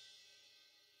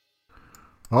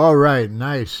 All right,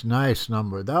 nice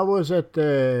number. That was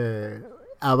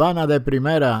Habana de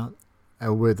Primera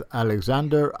with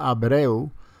Alexander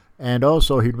Abreu and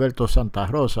also Gilberto Santa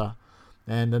Rosa.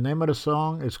 And the name of the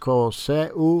song is called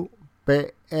CUPR.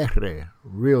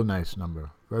 Real nice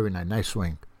number. Very nice. Nice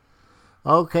swing.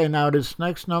 Okay, now this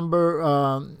next number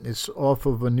is off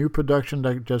of a new production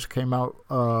that just came out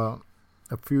a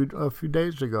few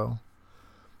days ago.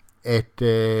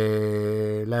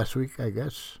 Last week, I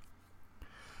guess.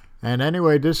 And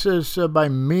anyway, this is by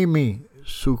Mimi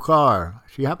Sukar.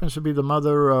 She happens to be the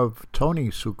mother of Tony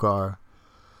Sukar,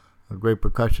 a great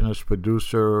percussionist,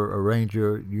 producer,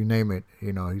 arranger, you name it.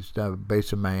 You know, he's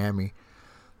based in Miami,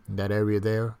 in that area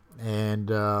there. And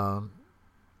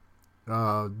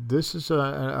this is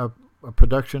a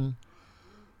production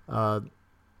that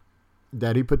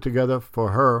he put together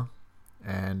for her,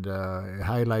 and it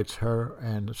highlights her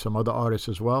and some other artists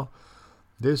as well.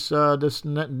 This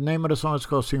name of the song is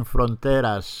called Sin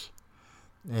Fronteras,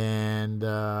 and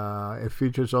it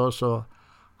features also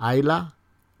Ayla,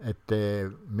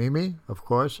 Mimi, of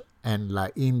course, and La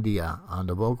India on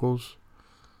the vocals.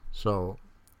 So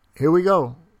here we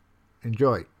go.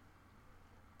 Enjoy.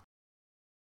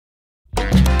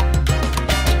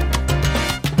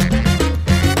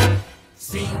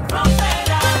 Sin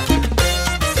fronteras,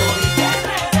 soy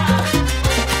guerrera,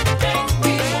 en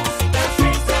mi música se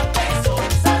siente soy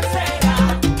salsera.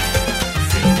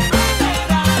 Sin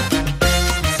fronteras,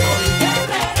 soy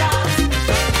guerrera,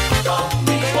 con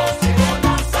mi voz y con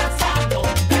la salsa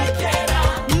donde quiera.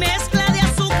 Mezcla de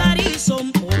azúcar y son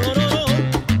pororo,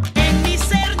 en mi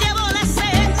ser llevo la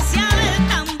esencia del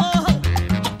tambor.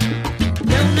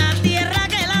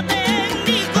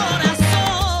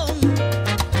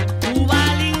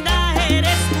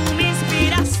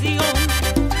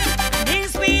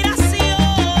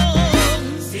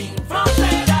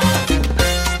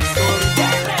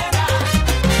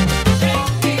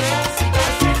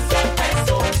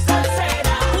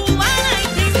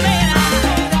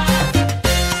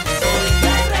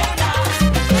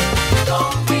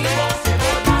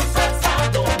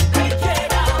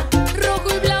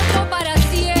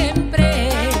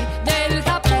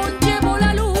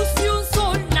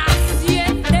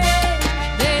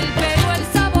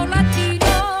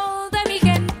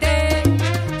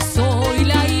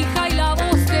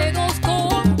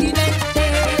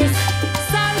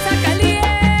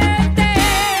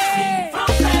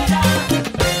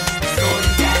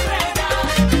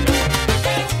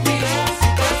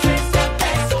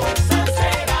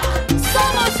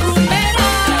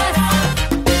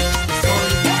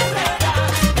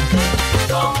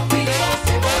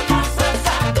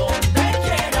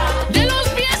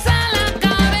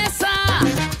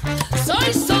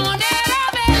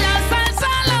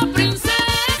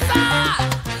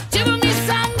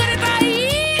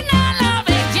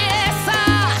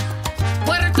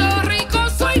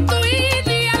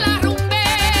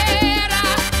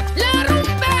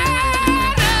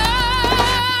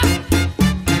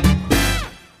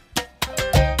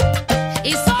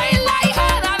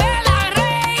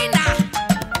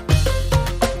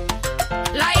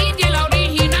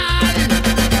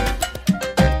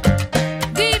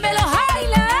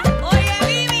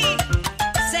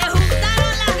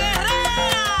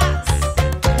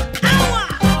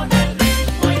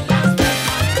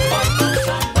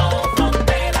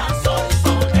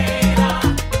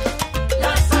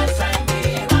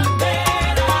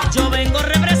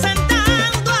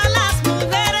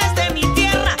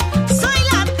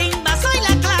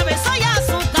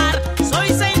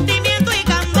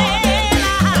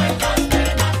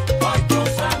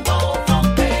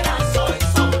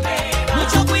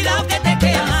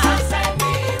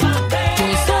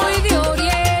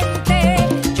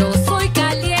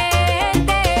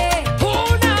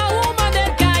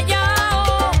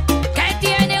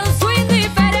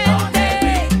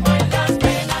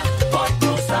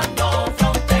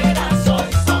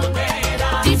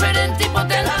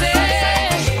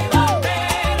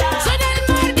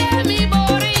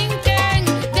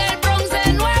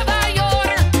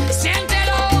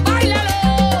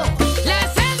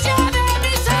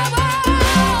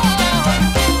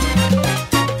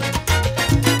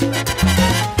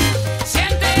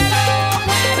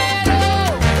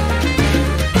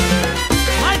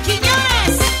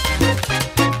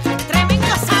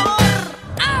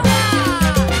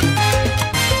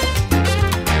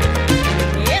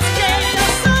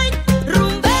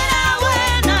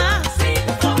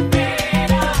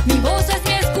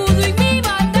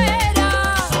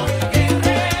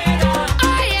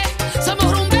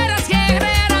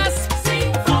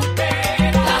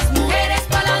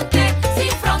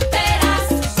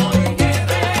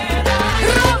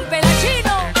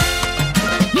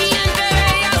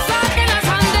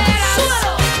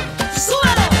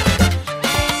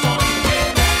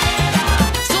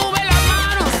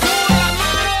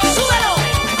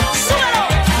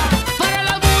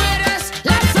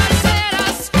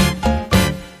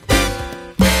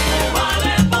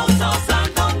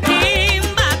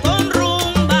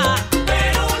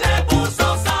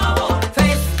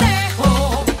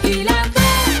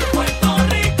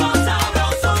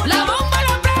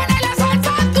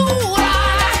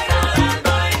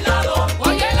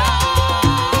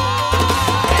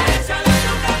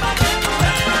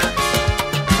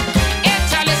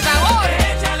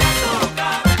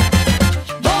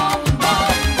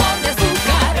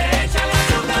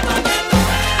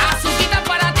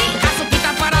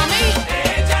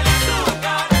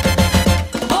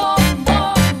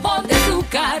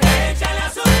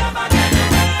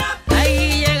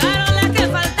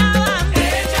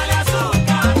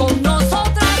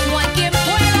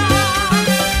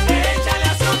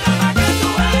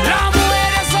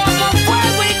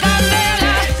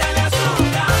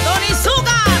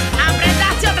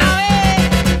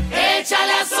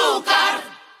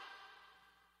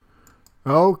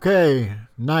 Okay,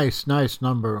 nice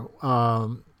number.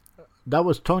 That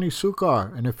was Tony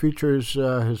Sukar, and it features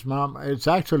his mom. It's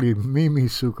actually Mimi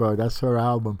Sukar. That's her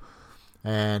album,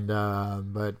 and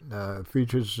but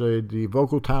features the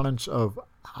vocal talents of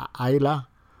Ayla.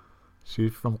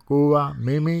 She's from Cuba.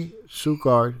 Mimi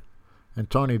Sukar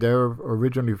and Tony. They're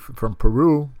originally from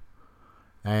Peru,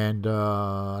 and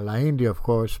La India, of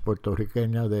course,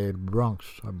 Puertorriqueña del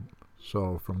Bronx,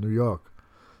 so from New York.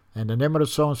 And the name of the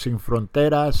song, Sin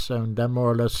Fronteras, and that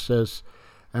more or less says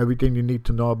everything you need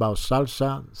to know about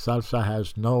salsa. Salsa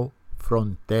has no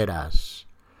fronteras.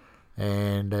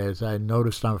 And as I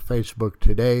noticed on Facebook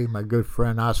today, my good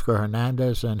friend Oscar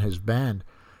Hernandez and his band,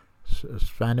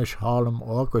 Spanish Harlem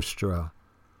Orchestra,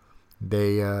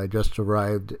 they just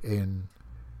arrived in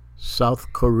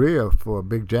South Korea for a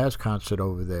big jazz concert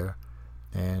over there.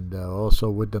 And also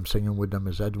with them, singing with them,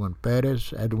 is Edwin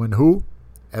Perez. Edwin who?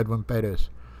 Edwin Perez.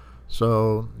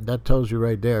 So that tells you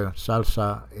right there,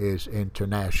 salsa is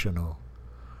international.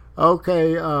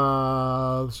 Okay,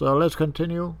 so let's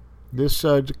continue. This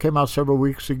came out several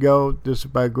weeks ago. This is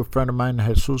by a good friend of mine,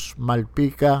 Jesus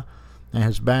Malpica, and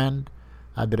his band,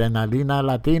 Adrenalina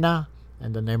Latina,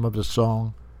 and the name of the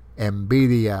song,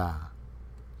 Envidia.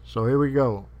 So here we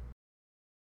go.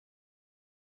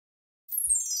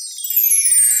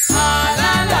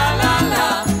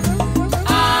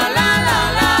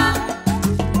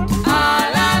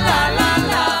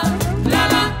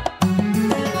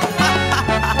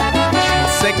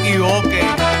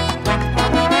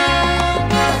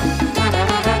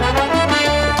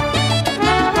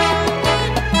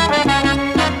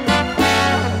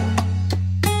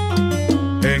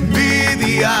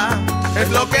 Envidia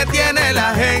es lo que tiene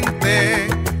la gente,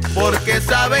 porque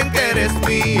saben que eres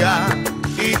mía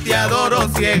y te adoro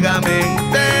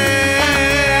ciegamente.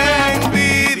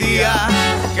 Envidia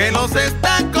que nos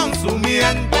está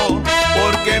consumiendo,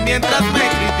 porque mientras me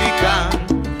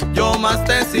critican, yo más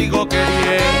te sigo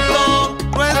queriendo.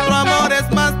 Nuestro amor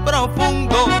es más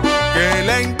profundo que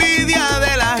la envidia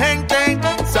de la gente.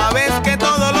 Sabes que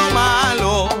todo lo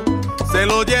malo se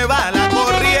lo lleva la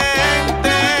corriente.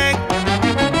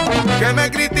 Que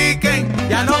me critiquen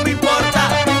ya no me importa,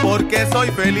 porque soy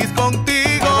feliz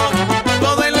contigo.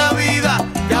 Todo en la vida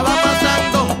ya va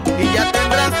pasando y ya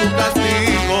tendrá su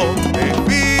castigo.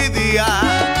 Envidia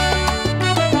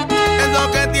es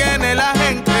lo que tiene la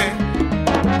gente.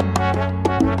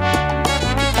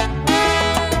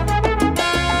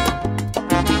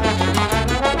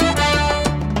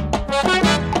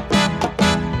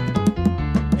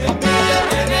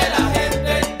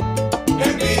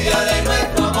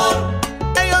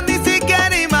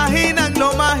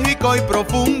 Y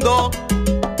profundo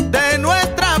de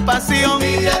nuestra pasión.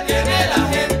 Envidia tiene la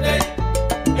gente,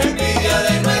 envidia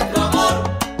de nuestro amor.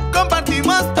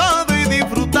 Compartimos todo y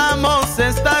disfrutamos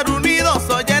estar unidos.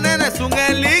 Oye, nene, es un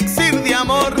elixir de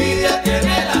amor. Envidia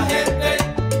tiene la gente,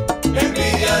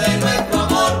 envidia de nuestro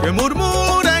amor. Que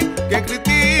murmuren, que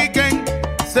critiquen,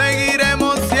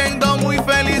 seguiremos siendo muy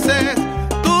felices,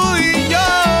 tú y yo.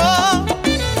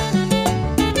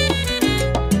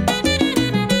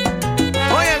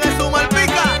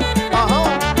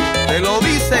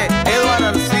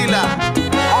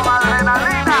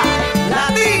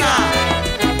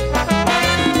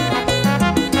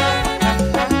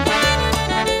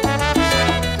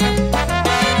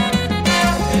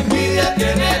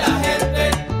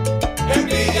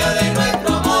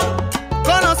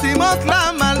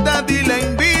 La maldad y la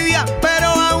envidia, pero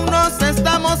aún nos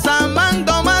estamos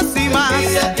amando más y más.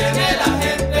 Envidia tiene la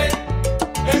gente,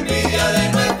 envidia de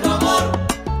nuestro amor.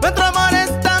 Nuestro amor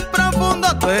es tan profundo,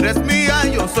 tú eres mía,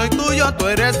 yo soy tuyo, tú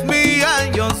eres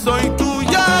mía, yo soy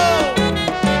tuyo.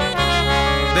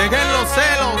 Dejen los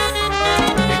celos,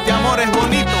 este amor es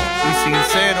bonito y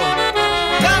sincero.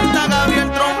 Canta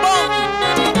Gabriel Trombón,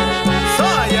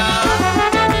 Soya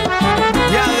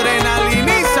y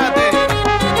adrenalinízate.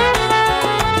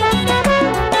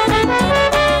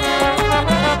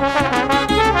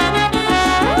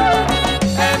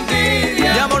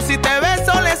 Si te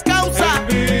beso les causa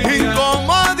envidia,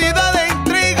 incomodidad e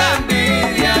intriga.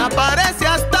 Envidia. Me aparece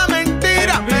hasta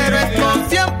mentira, envidia. Pero esto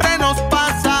siempre nos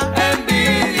pasa.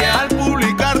 Envidia. Al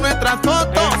publicar nuestras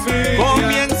fotos, envidia,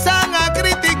 comienzan a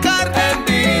criticar.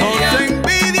 Envidia. Nos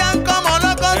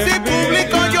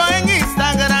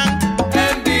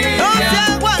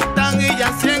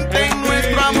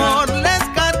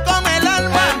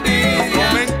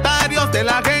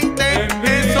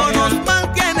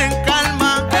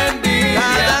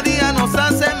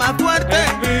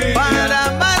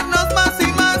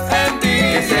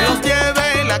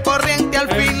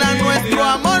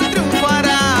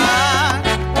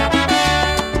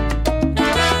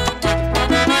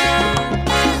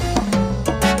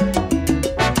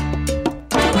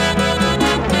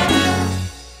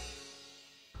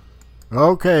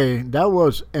Okay, that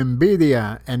was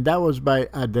Envidia, and that was by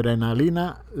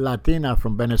Adrenalina Latina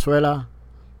from Venezuela.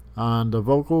 On the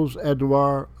vocals,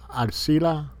 Eduard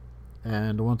Arcila,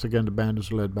 and once again the band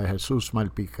is led by Jesus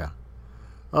Malpica.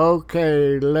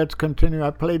 Okay, let's continue.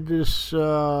 I played this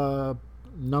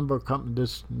number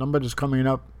that's coming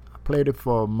up. I played it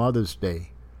for Mother's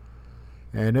Day,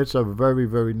 and it's a very,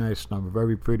 very nice number,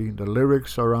 very pretty. The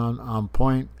lyrics are on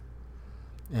point,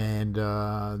 and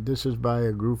this is by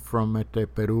a group from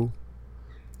Peru,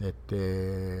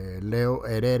 Leo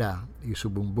Herrera y su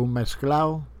Bum Bum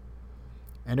Mezclao,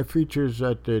 and it features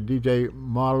DJ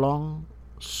Marlon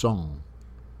Song.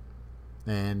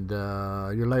 And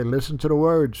you listen to the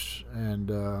words,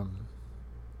 and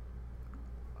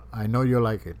I know you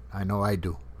like it. I know I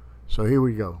do. So here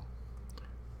we go.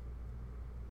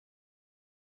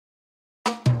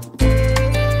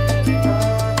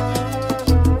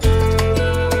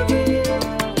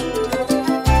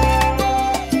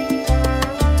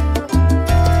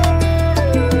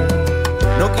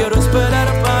 No quiero esperar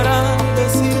para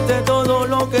decirte todo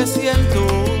lo que siento,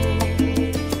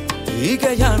 y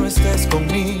que ya no estés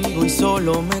conmigo y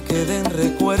solo me queden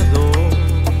recuerdos.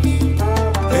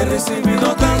 He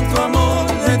recibido tanto amor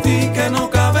de ti que no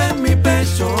cabe en mi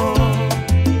pecho.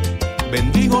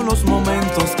 Bendigo los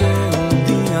momentos que un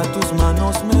día tus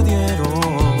manos me dieron.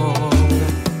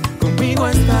 Conmigo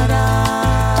estará,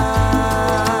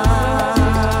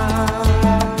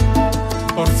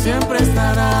 por siempre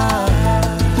estará.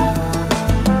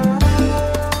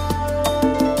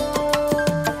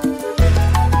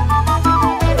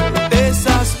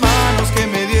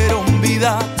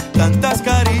 Tantas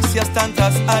caricias,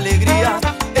 tantas alegrías,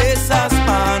 esas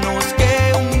manos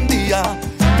que un día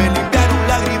me limpiaron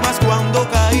lágrimas cuando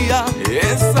caía,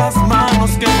 esas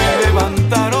manos que me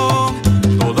levantaron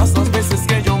todas las veces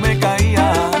que yo me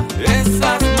caía,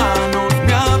 esas manos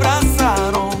me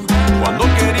abrazaron cuando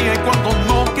quería y cuando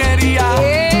no quería.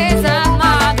 Esas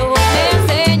manos me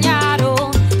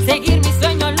enseñaron seguir mi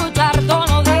sueño, luchar todos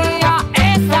los días,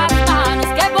 esas manos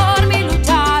que por mí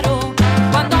lucharon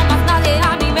cuando más nadie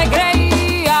a mí me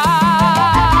creía.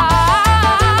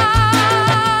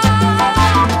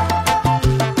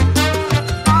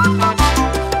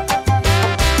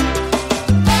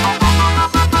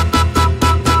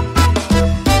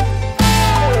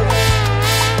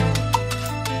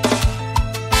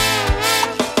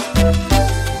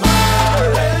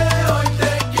 Hoy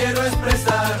te quiero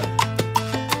expresar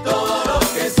todo lo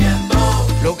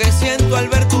que siento al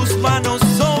ver tus manos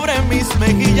sobre mis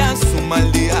mejillas. Un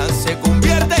mal día se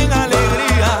convierte en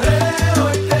alegría.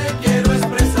 Hoy te quiero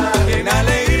expresar en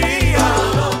alegría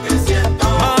todo lo que siento.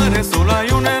 Madre, solo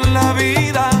hay una en la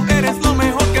vida. Eres lo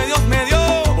mejor que Dios me dio.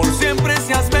 Por siempre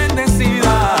seas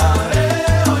bendecida.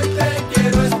 Hoy te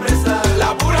quiero expresar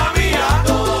la pura mía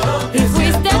todo lo que Y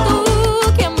fuiste tú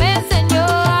quien me enseñó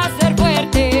a ser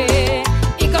fuerte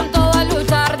y con todo a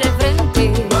luchar de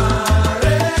frente.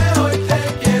 Hoy te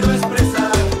quiero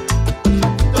expresar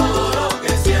todo lo que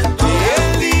siento. Y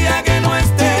el día que no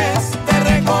estés, te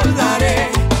recordaré.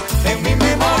 En mi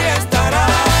memoria estarás.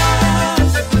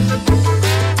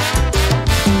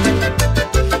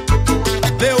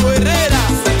 Leo Herrera.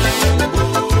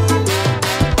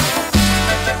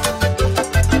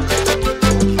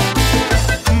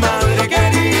 Madre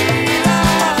querida,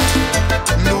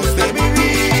 luz de mi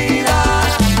vida.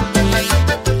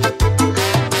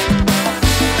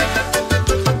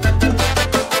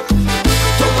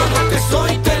 Todo lo que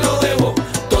soy te lo debo,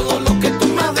 todo lo que tú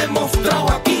me has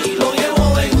demostrado aquí lo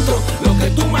llevo dentro. Lo que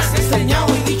tú me has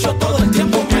enseñado y dicho todo el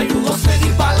tiempo me ayudó a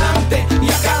seguir para adelante. Y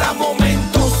a cada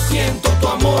momento siento tu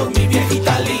amor, mi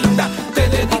viejita linda. Te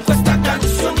dedico esta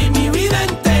canción y mi vida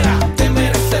entera. Te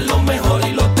mereces lo mejor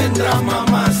y lo tendrás,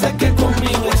 mamá. Sé que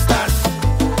conmigo estás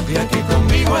y aquí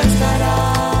conmigo estarás.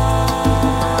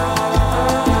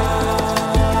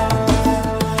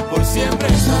 Por siempre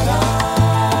estarás.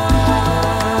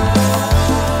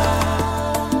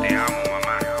 Te amo,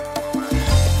 mamá.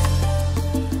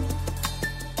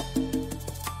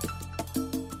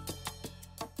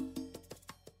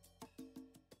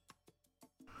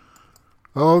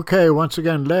 Okay, once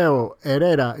again, Leo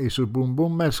Herrera y su Bum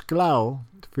Bum Mezclao,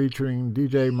 featuring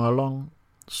DJ Marlon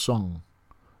Song.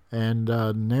 And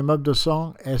the name of the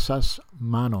song, Esas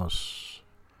Manos.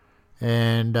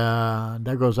 And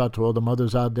that goes out to all the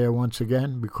mothers out there once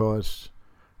again, because,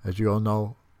 as you all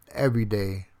know, every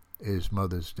day is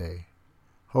Mother's Day.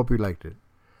 Hope you liked it.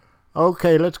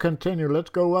 Okay, let's continue. Let's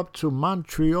go up to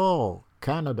Montreal,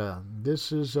 Canada.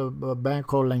 This is a band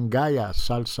called Lengaya,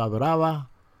 Salsa Brava.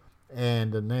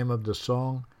 And the name of the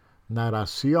song,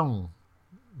 Narración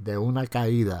de una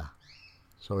Caída.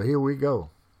 So here we go.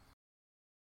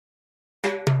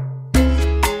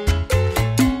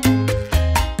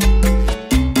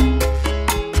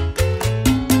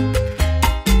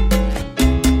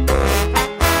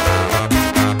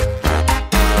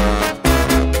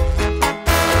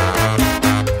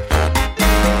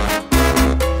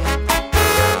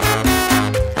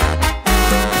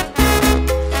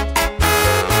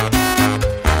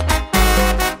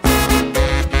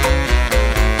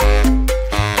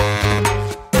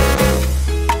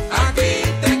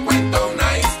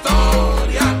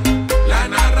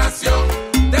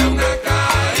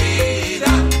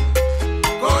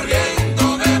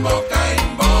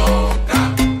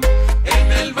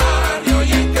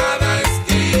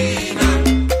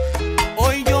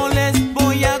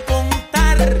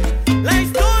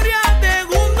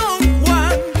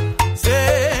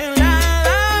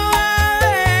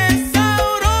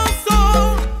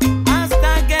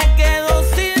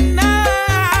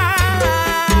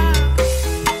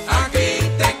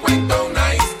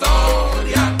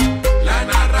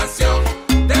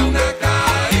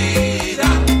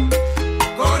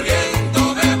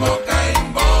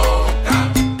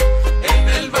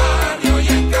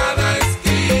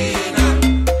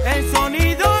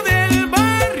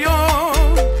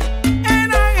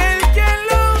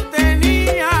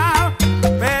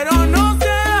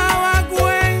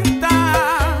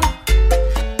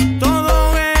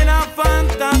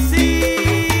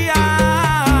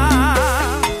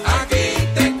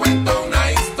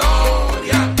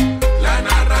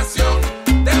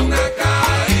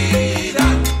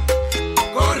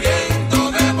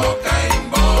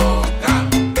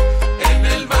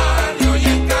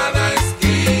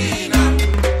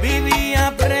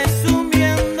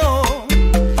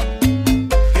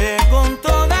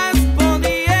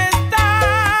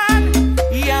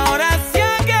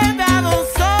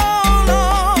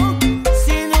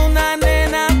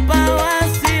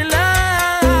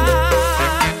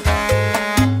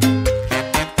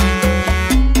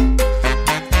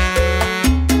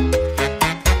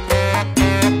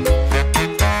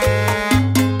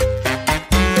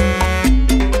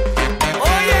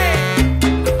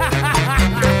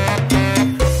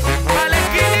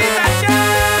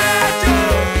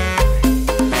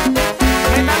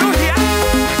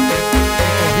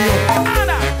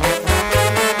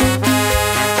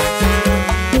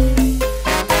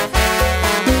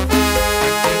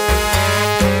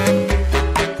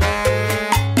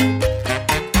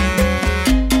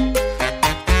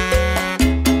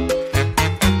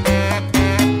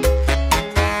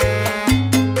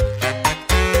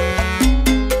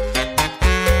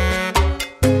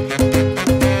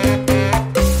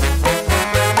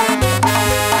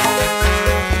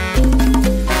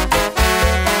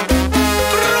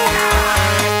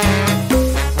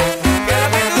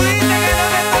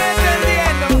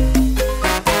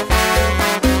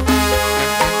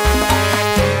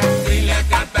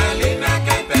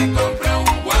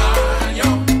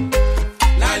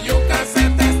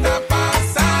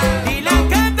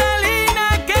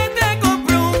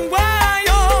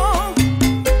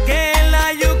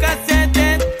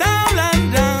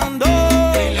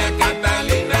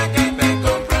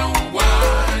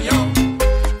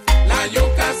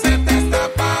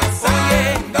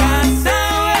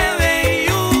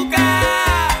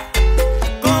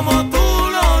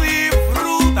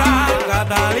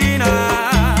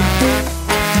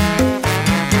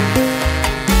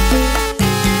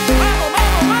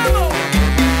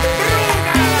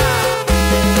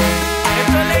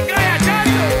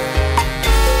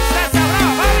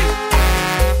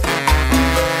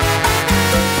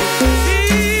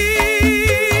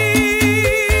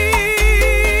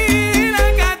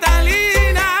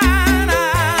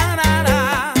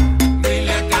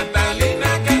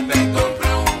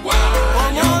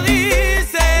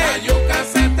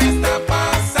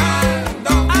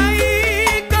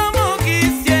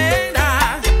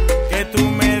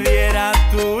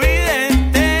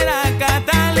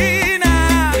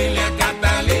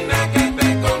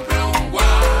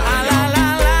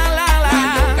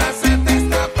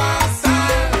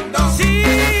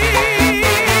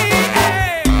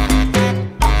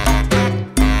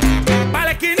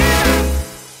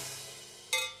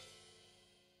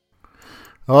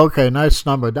 Okay, nice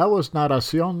number. That was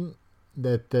Narración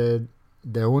de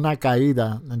una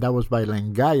Caída, and that was by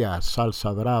Lengaya,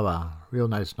 Salsa Brava. Real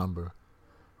nice number.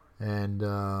 And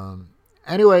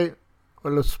anyway,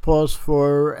 well, let's pause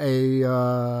for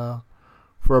a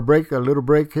break, a little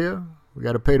break here. We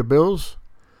got to pay the bills,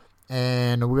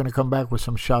 and we're going to come back with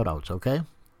some shout-outs, okay?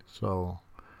 So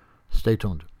stay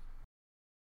tuned.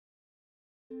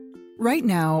 Right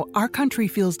now, our country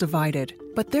feels divided,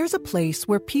 but there's a place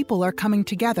where people are coming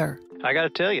together. I gotta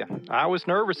tell you, I was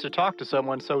nervous to talk to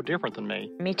someone so different than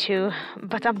me. Me too,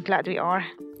 but I'm glad we are.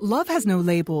 Love Has No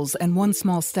Labels and One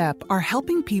Small Step are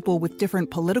helping people with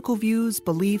different political views,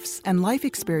 beliefs, and life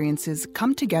experiences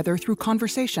come together through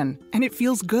conversation, and it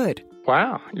feels good.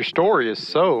 Wow, your story is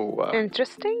so...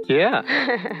 Interesting? Yeah.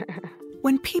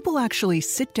 When people actually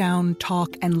sit down,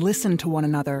 talk, and listen to one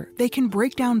another, they can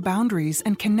break down boundaries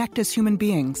and connect as human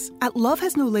beings. At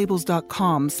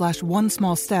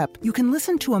lovehasnolabels.com/onesmallstep, you can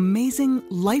listen to amazing,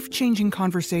 life-changing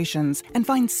conversations and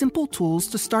find simple tools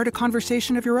to start a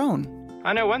conversation of your own.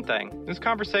 I know one thing. This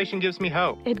conversation gives me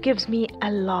hope. It gives me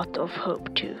a lot of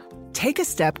hope, too. Take a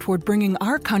step toward bringing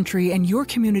our country and your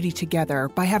community together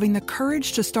by having the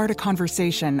courage to start a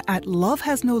conversation at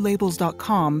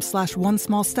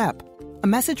lovehasnolabels.com/onesmallstep. A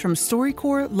message from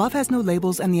StoryCorps, Love Has No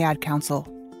Labels, and the Ad Council.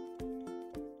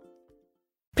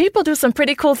 People do some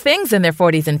pretty cool things in their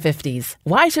 40s and 50s.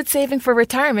 Why should saving for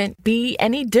retirement be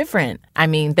any different? I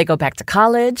mean, they go back to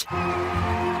college,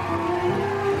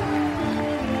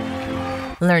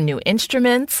 learn new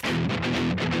instruments,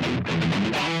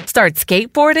 start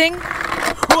skateboarding.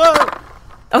 Whoa!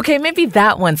 Okay, maybe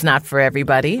that one's not for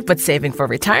everybody, but saving for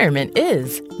retirement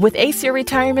is. With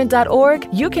aceyourretirement.org,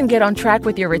 you can get on track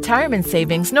with your retirement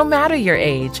savings no matter your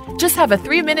age. Just have a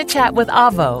 3-minute chat with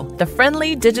Avo, the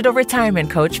friendly digital retirement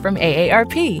coach from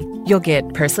AARP. You'll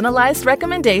get personalized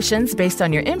recommendations based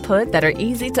on your input that are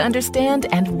easy to understand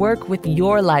and work with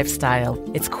your lifestyle.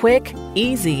 It's quick,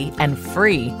 easy, and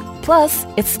free. Plus,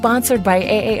 it's sponsored by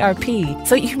AARP,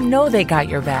 so you know they got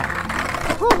your back.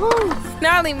 Woohoo!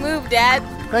 Gnarly move, Dad.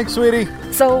 Thanks, sweetie.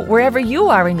 So wherever you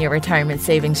are in your retirement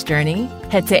savings journey,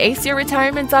 head to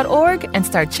aceyourretirement.org and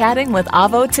start chatting with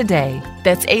Avo today.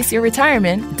 That's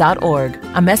aceyourretirement.org.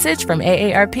 A message from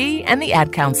AARP and the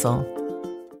Ad Council.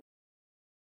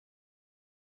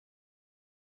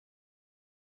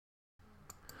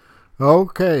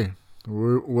 Okay,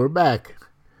 we're back.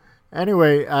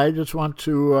 Anyway, I just want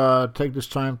to take this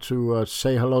time to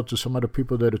say hello to some of the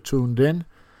people that are tuned in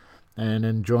and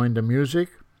enjoying the music.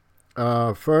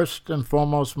 First and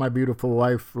foremost, my beautiful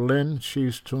wife, Lynn.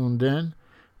 She's tuned in,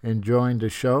 enjoying the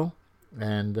show.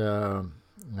 And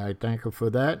I thank her for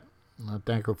that. I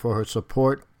thank her for her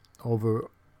support over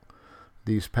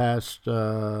these past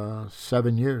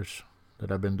 7 years that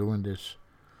I've been doing this.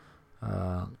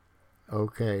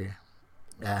 Okay.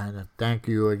 And thank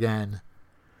you again.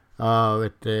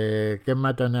 ¿Qué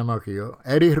más tenemos aquí?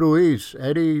 Eddie Ruiz.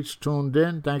 Eddie's tuned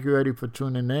in. Thank you, Eddie, for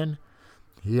tuning in.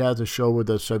 He has a show with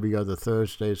us every other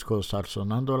Thursday. It's called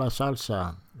Salsonando la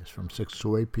Salsa. It's from 6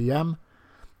 to 8 p.m.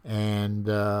 And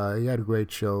he had a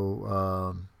great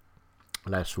show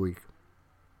last week.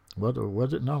 What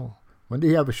was it? No. When did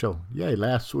he have a show? Yeah,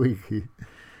 last week.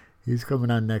 He's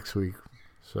coming on next week.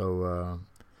 So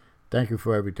thank you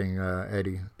for everything,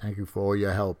 Eddie. Thank you for all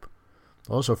your help.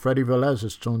 Also, Freddie Velez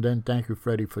is tuned in. Thank you,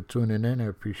 Freddie, for tuning in. I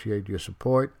appreciate your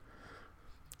support.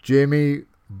 Jimmy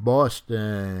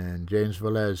Boston, James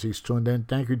Velez, he's tuned in.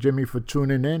 Thank you, Jimmy, for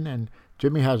tuning in. And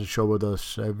Jimmy has a show with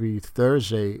us every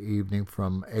Thursday evening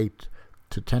from 8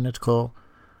 to 10. It's called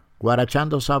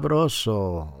Guarachando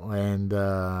Sabroso. And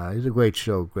it's a great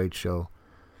show.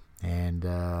 And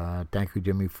thank you,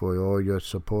 Jimmy, for all your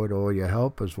support, all your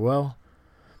help as well.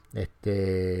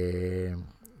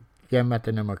 ¿Quién más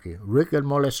tenemos aquí? Rick el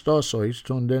Molestoso, he's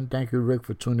tuned in. Thank you, Rick,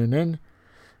 for tuning in.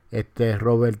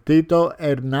 Robertito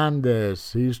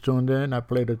Hernandez, he's tuned in. I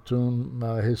played his tune,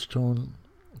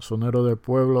 Sonero del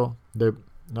Pueblo, del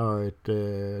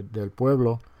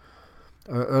Pueblo,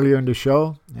 earlier in the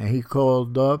show, and he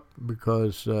called up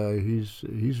because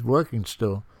he's working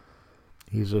still.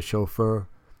 He's a chauffeur,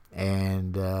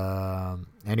 and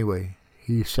anyway,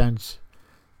 he sends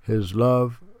his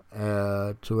love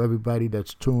to everybody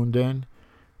that's tuned in,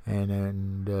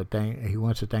 and he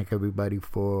wants to thank everybody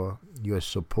for your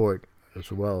support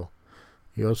as well.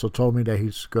 He also told me that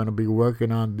he's going to be working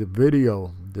on the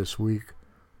video this week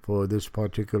for this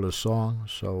particular song,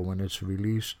 so when it's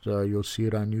released, you'll see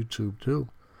it on YouTube too.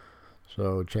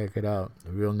 So check it out.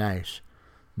 Real nice.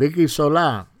 Vicky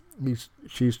Sola,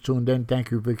 she's tuned in.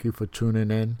 Thank you, Vicky, for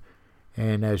tuning in.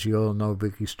 And as you all know,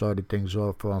 Vicky started things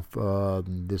off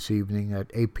this evening at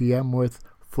 8 p.m. with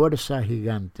Fuerza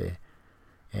Gigante.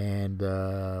 And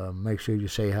make sure you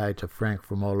say hi to Frank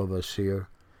from all of us here.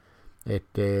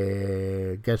 It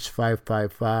gets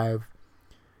 555.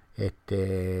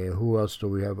 Who else do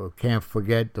we have? Can't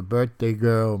forget the birthday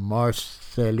girl,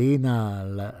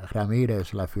 Marcelina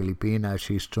Ramirez, La Filipina.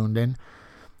 She's tuned in,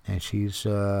 and she's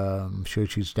I'm sure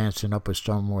she's dancing up a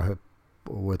storm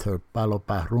with her Palo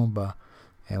Pa Rumba.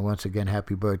 And once again,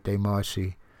 happy birthday,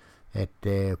 Marcy.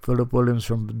 Philip Williams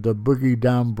from the Boogie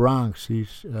Down Bronx.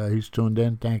 He's tuned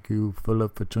in. Thank you,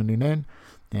 Philip, for tuning in.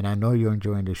 And I know you're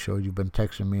enjoying the show. You've been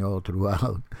texting me all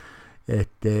throughout.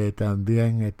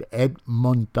 También Ed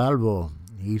Montalvo.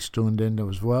 He's tuned in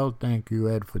as well. Thank you,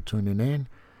 Ed, for tuning in.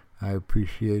 I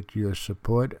appreciate your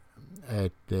support.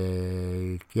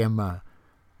 Gemma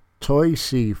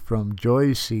Toysey from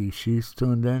Joycey. She's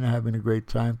tuned in, having a great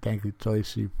time. Thank you,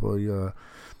 Toysey, for your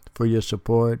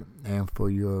support and for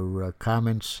your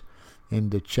comments in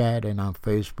the chat and on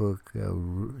Facebook.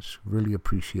 Really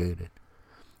appreciate it.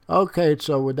 Okay,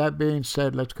 so with that being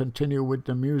said, let's continue with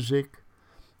the music.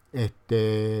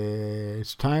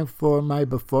 It's time for my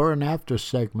before and after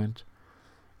segment.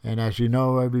 And as you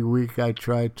know, every week I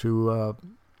try to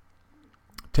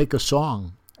take a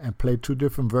song and play two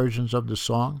different versions of the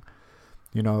song,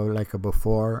 like a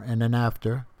before and an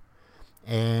after.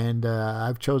 And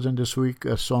I've chosen this week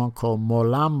a song called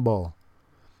Molambo.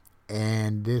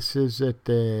 And this is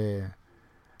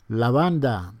La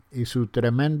Banda y su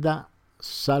tremenda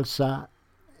salsa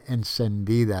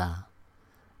encendida.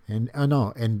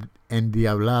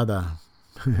 Endiablada.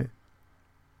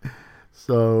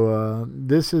 So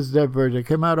this is their version. It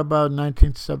came out about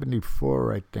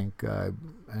 1974, I think.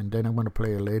 And then I'm going to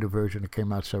play a later version that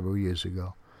came out several years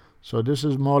ago. So this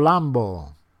is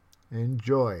Molambo.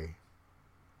 Enjoy.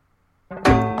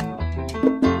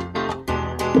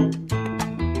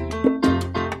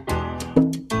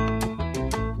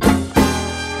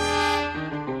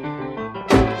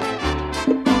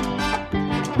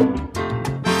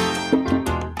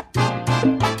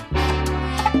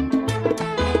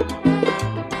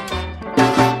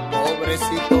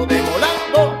 Pobrecito de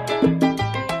Molambo,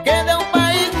 que de un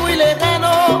país muy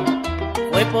lejano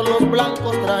fue por los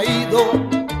blancos traído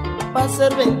para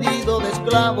ser vendido de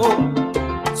esclavo.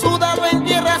 Sudado en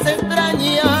tierras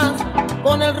extrañas,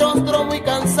 con el rostro muy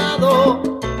cansado,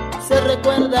 se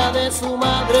recuerda de su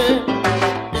madre,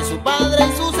 de su padre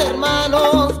y sus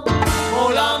hermanos.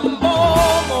 Molambo,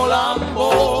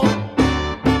 Molambo.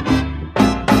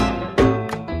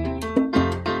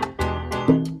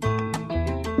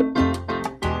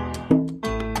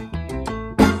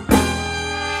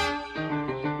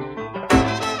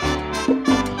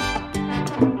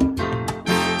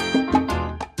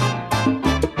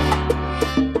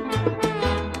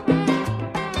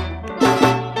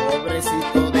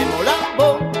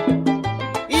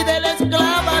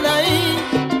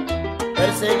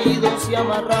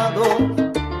 Amarrados,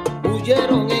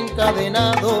 huyeron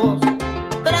encadenados,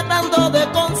 tratando de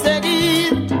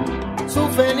conseguir su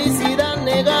felicidad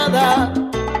negada.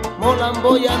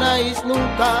 Molambo y Anaís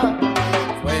nunca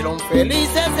fueron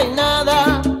felices en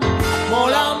nada.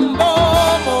 Molambo,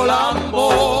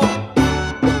 Molambo.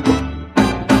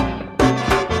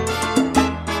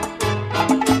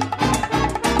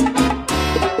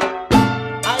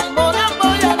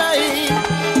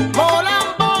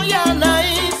 Molambo y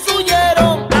Anaís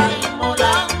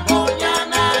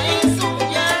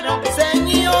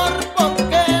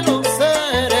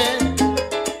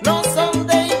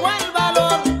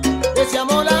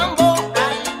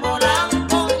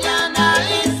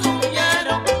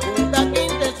huyeron.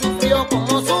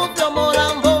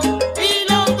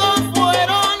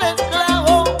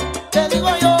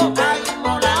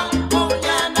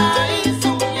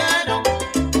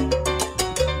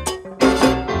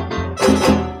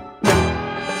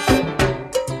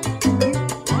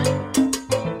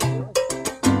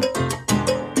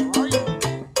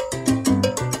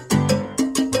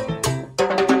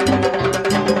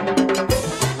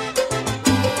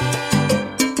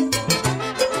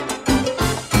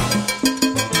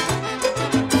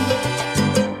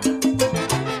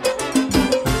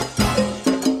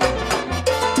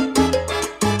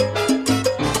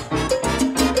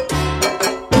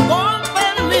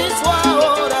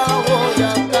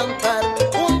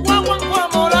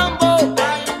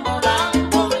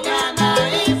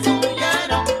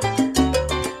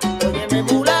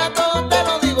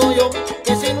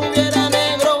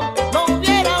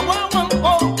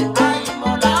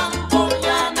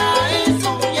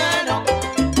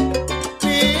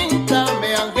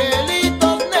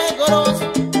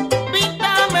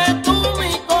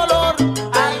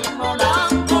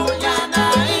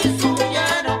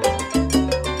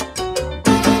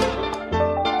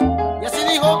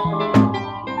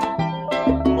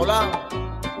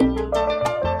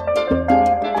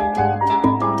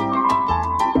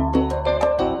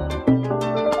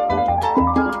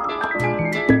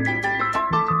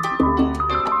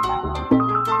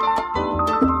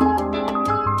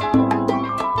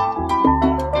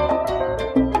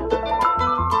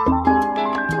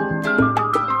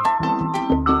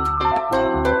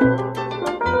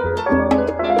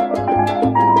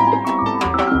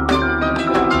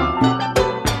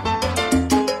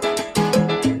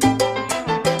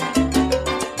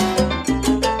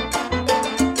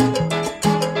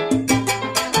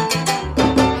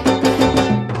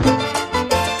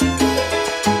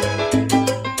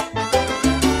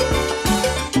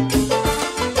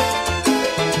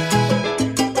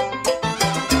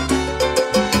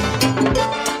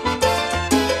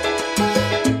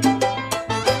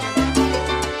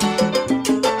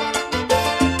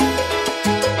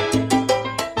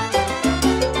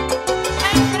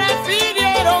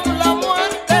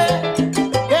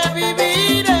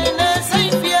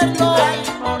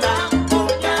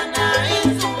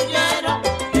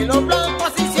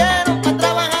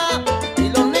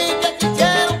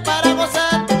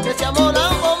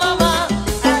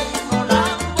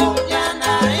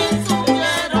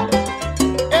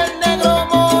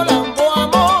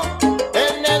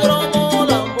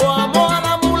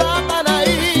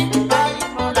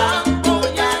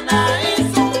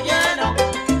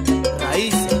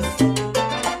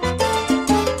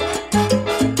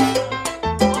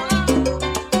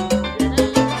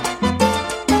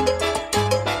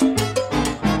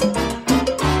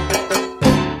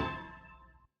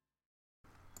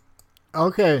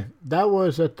 Okay, that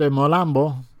was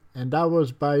Molambo, and that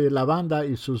was by La Banda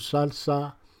y su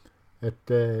salsa,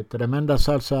 tremenda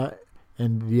salsa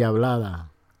endiablada.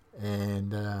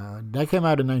 And that came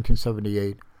out in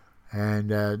 1978. And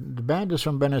the band is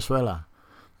from Venezuela.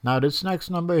 Now, this next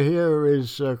number here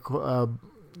is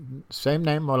same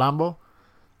name, Molambo.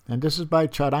 And this is by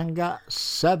Charanga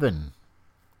 7.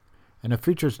 And it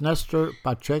features Nestor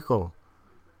Pacheco.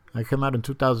 That came out in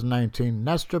 2019.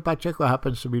 Nestor Pacheco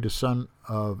happens to be the son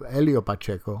of Elio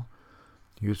Pacheco.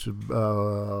 He was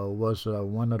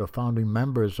one of the founding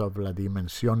members of La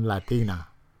Dimensión Latina.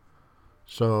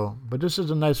 So, but this is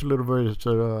a nice little version.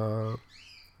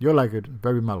 You'll like it.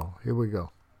 Very mellow. Here we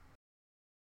go.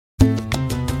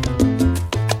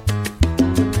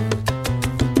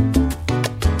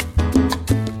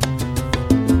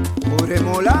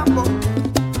 Molambo.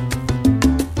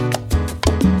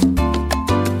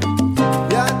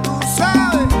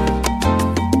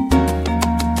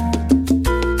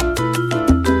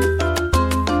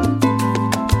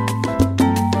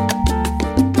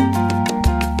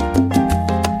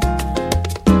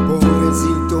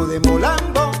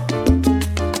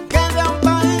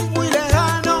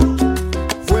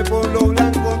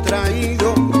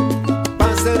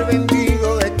 Ser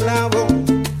vendido de esclavo,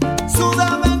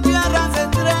 sudaba en tierras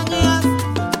extrañas.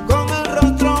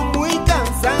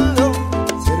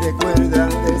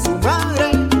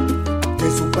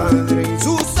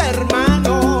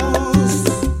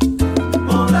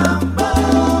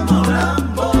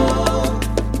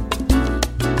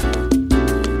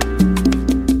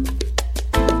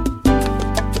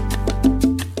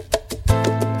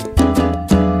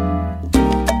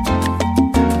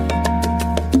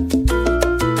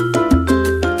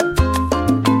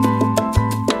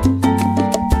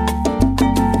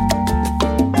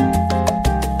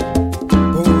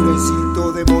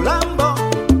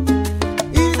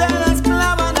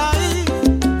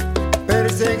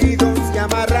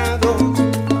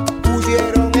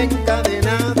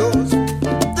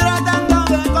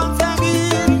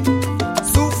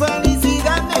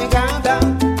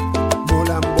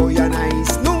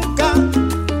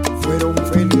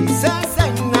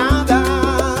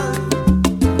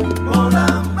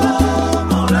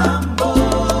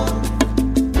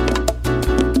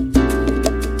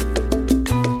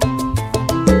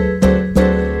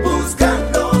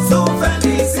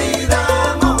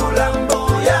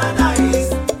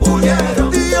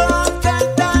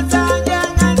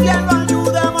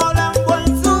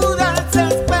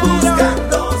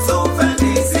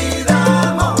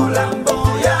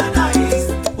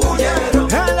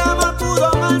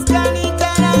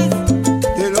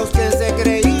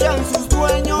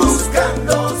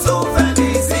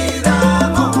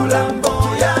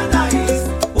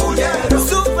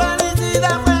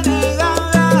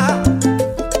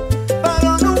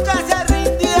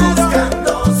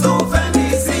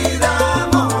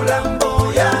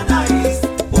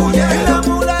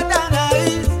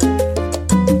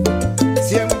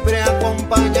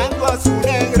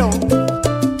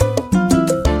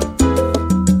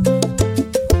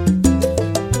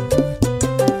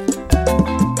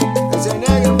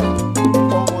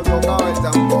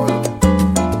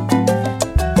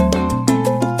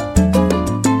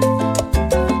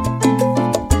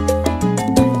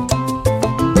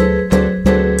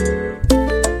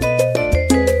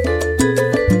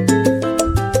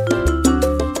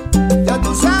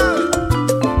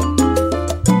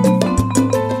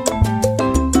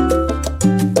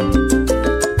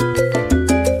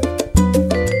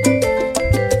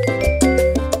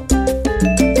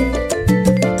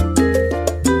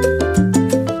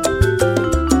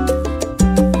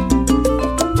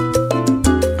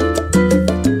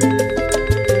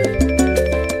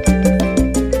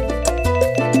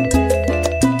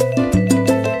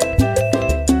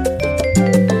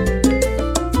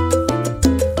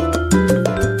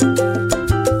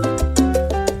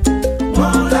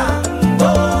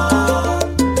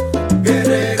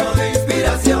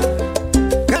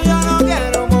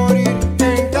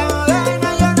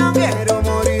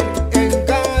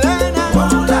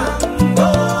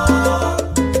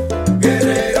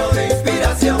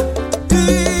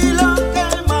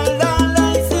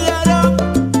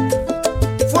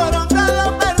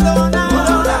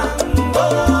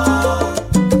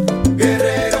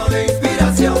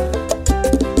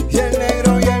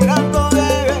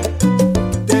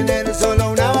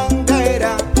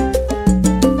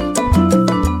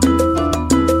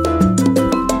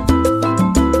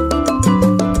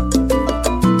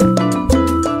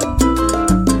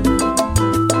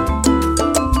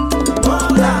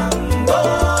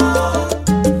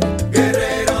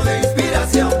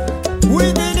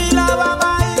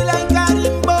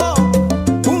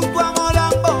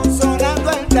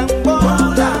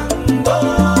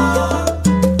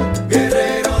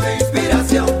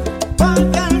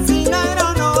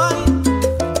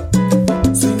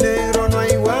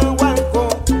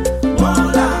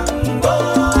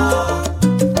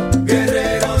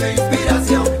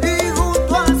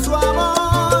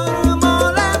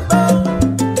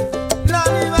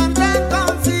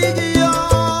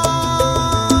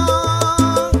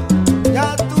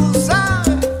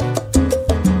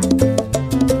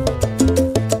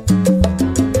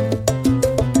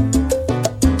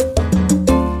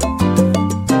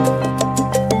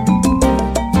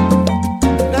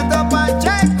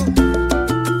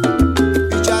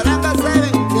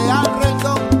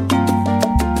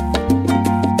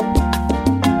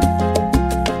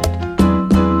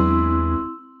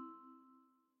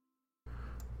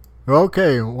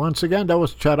 Okay, once again, that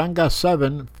was Charanga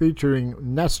 7 featuring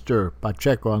Nestor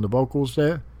Pacheco on the vocals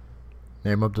there.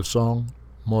 Name of the song,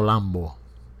 Molambo.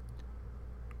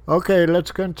 Okay,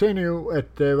 let's continue.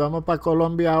 Vamos para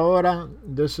Colombia ahora.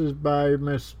 This is by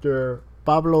Mr.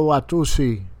 Pablo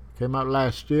Watusi. Came out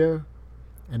last year.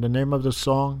 And the name of the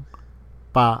song,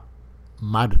 Pa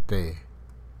Marte.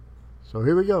 So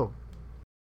here we go.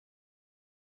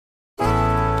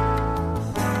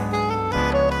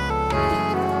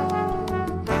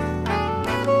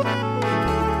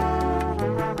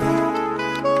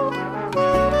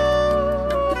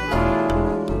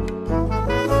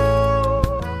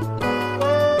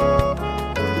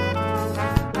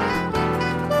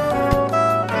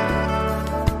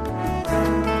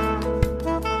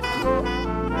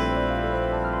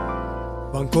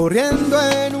 Corriendo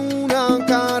en una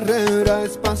carrera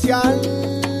espacial,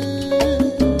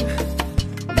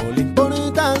 no le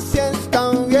importa si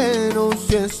está bien o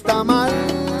si está mal.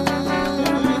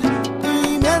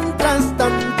 Y mientras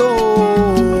tanto,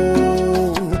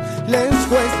 les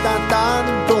cuesta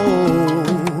tanto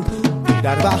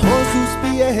mirar bajo sus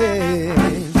pies.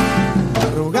 La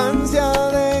arrogancia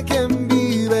de quien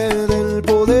vive del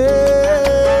poder.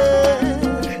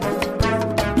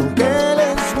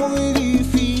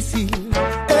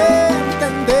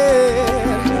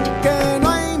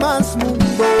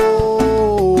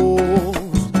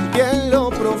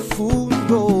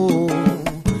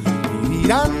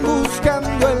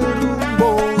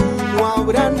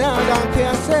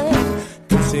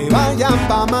 Vayan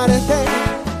pa' Marte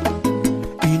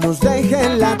y nos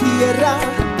dejen la tierra,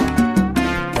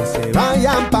 que se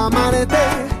vayan pa' Marte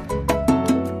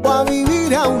o a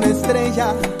vivir a una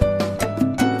estrella,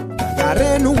 que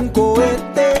agarren un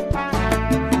cohete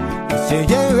y se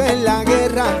lleven la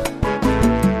guerra,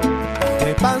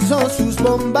 que pasó sus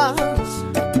bombas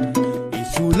y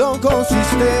su loco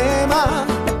sistema,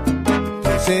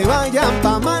 que se vayan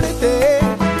pa' Marte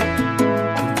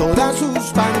con todas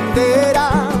sus banderas.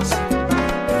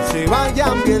 Se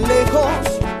vayan bien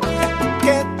lejos,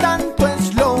 que tanto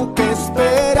es lo que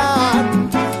esperan.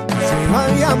 Se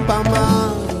vayan pa'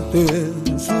 Marte,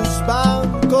 sus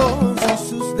bancos y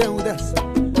sus deudas.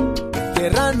 En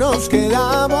tierra nos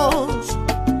quedamos,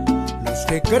 los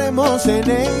que creemos en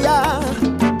ella.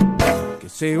 Que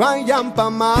se vayan pa'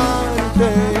 Marte,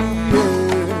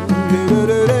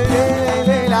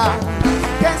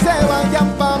 que se vayan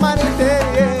pa' Marte,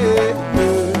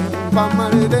 pa'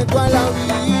 Marte toda la vida.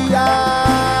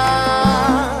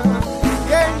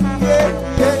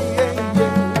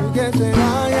 Que se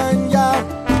vayan ya.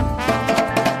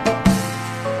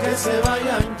 Que se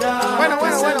vayan ya. Bueno.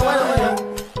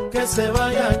 Que se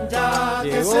vayan ya.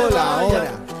 Llegó la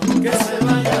hora. Que se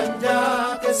vayan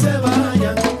ya. Que se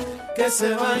vayan. Que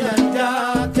se vayan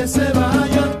ya. Que se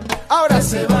vayan. Ahora que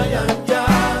se vayan ya.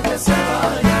 Que se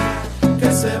vayan.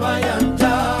 Que se vayan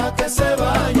ya. Que se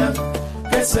vayan.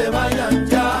 Que se vayan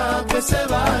ya. Que se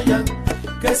vayan.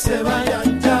 Que se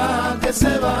vayan ya, que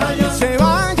se vayan. Se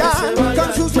vayan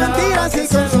con sus mentiras y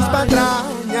con sus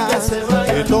patrañas.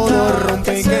 Que todo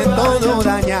rompe y que todo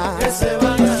daña. Así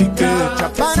que echa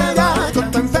para allá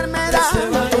con tu enfermedad,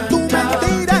 con tu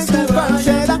mentira y tu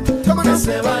falsedad. ¿Cómo no?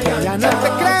 Ya no te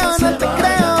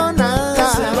creo nada.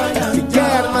 Así que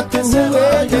arma tu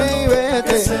juguete y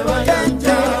vete.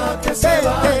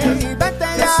 Vete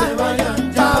ya,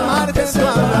 pa' amarte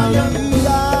toda la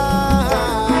vida.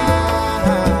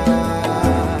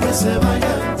 Que se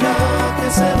vayan ya, que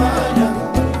se vayan.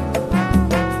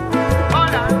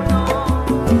 Hola, no.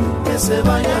 Que se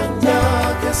vayan ya,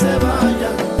 que se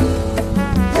vayan.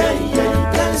 Que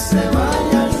se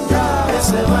vayan ya, que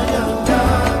se vayan ya,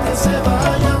 que se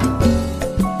vayan.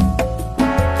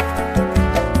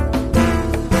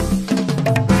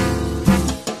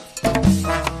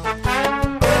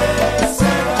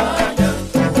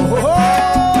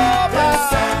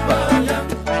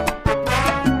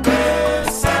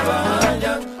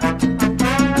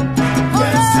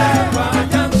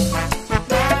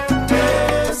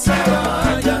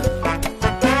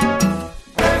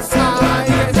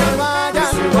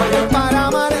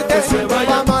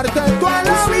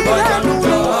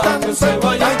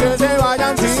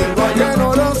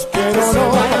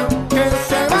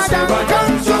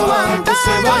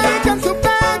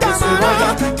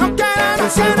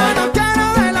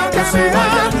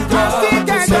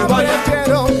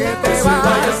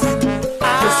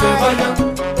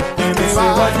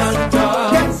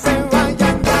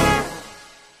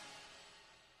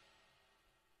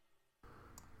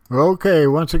 Okay,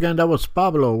 once again, that was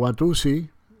Pablo Watusi,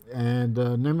 and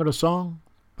the name of the song,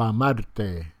 Pa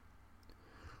Marte.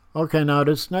 Okay, now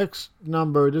this next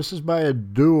number, this is by a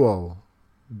duo.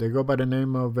 They go by the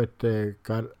name of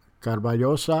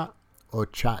Carballosa or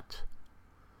Chat.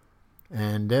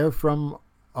 And they're from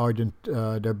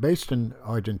they're based in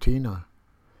Argentina.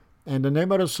 And the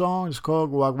name of the song is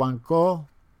called Guaguancó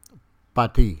Pa'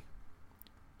 Ti.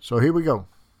 So here we go.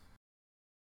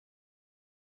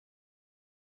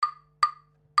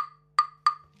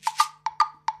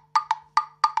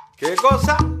 ¿Qué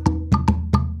cosa?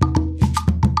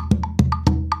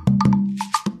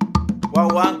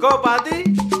 Guaguancó pa' ti.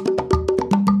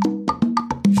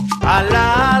 A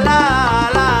la la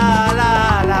la la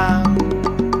la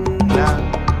la.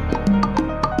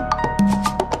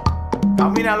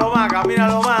 Camínalo más,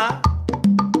 camínalo más.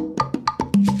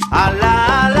 A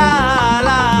la la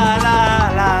la la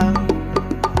la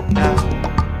la.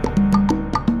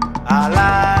 A la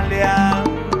lea.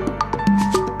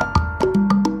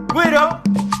 Güiro,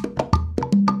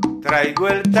 traigo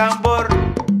el tambor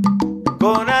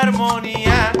con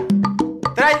armonía,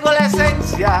 traigo la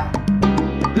esencia,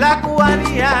 la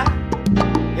cubanía,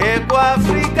 eco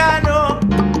africano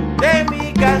de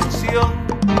mi canción,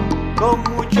 con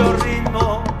mucho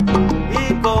ritmo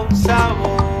y con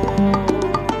sabor.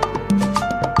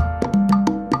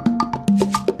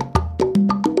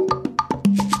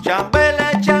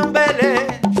 Chambele,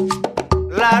 chambele,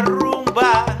 la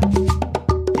rumba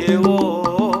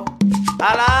llegó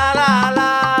a la la la.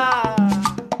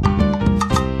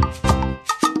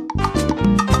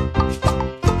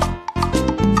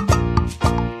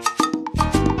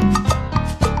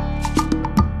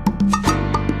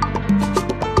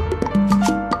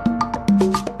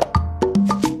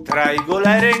 Traigo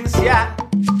la herencia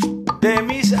de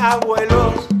mis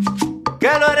abuelos que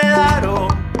lo heredaron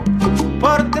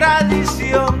por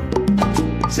tradición.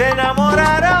 Se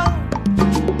enamoraron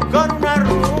con una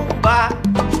rumba,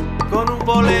 con un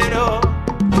bolero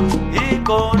y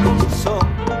con un son.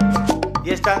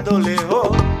 Y estando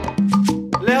lejos,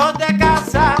 lejos de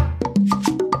casa,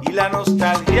 y la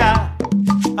nostalgia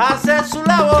hace su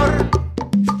labor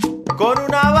con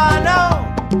un habano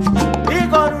y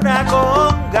con una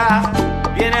conga.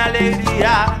 Viene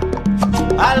alegría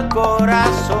al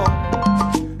corazón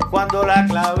cuando la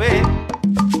clave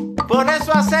pone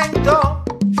su acento,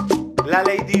 la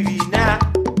ley divina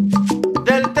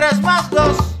del 3 más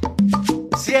 2.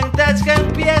 Sientes que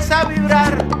empieza a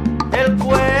vibrar el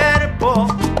cuerpo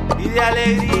y de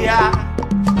alegría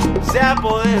se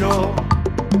apoderó.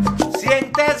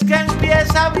 Sientes que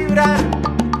empieza a vibrar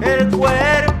el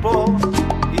cuerpo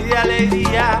y de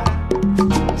alegría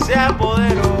se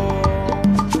apoderó.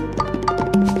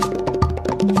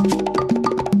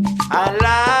 A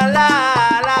la la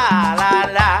la la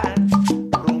la,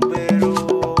 rumbero,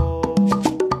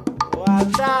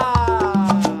 anda.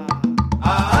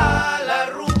 Ah, la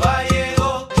rumba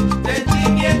llegó,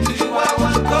 Manteniendo y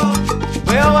Guaguancó.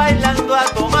 Veo bailando a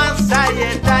Tomasa y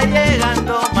está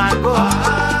llegando Mago.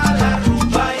 Ah, la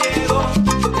rumba llegó,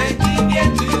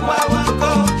 Manteniendo y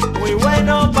Guaguancó. Muy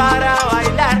bueno para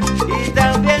bailar y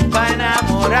también para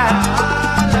enamorar.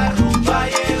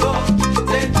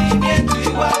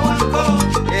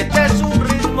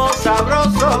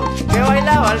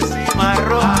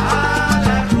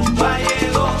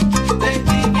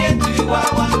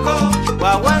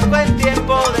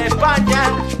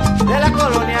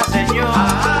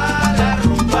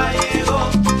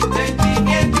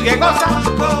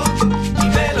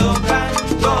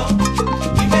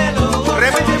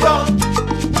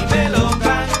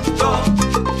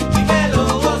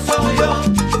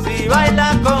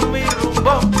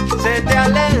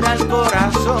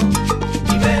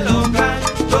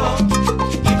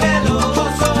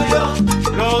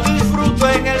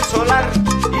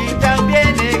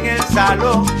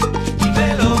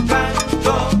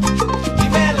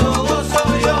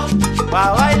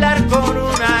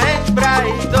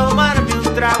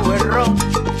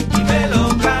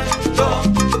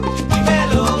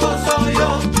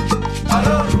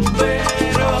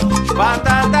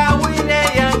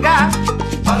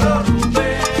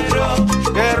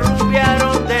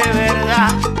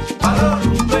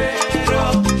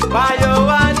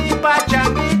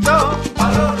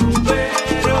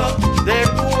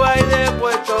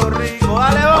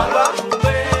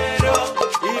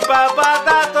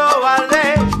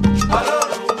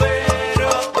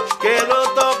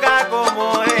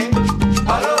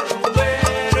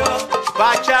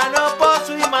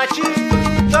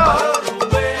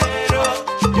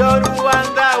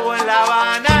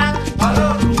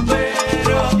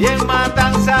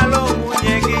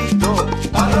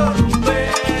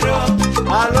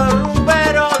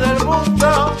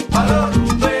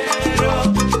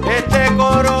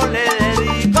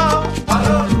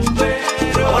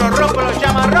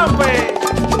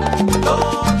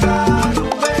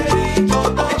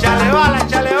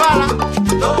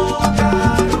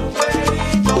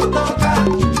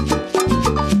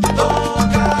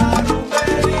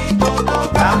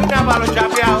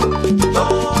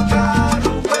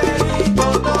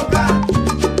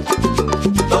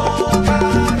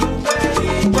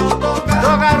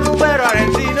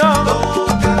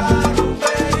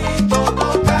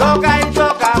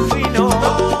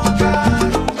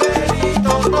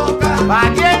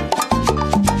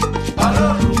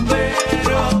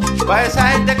 Pa' esa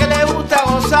gente que le gusta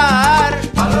gozar,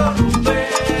 pa' los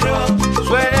rumberos.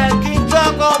 Suena el quinto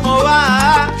como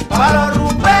va, pa' los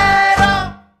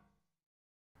rumberos.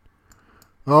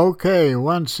 Okay,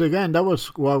 once again, that was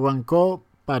Guaguancó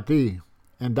Pati,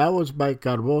 and that was by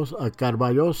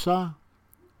Carballosa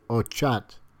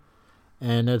Ochat.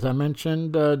 And as I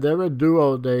mentioned, they're a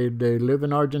duo. They live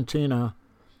in Argentina,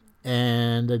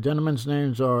 and the gentlemen's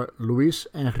names are Luis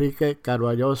Enrique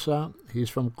Carballosa, he's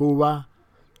from Cuba,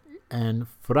 and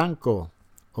Franco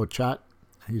Ochat,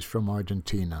 he's from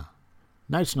Argentina.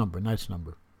 Nice number, nice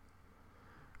number.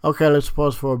 Okay, let's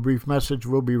pause for a brief message.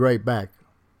 We'll be right back.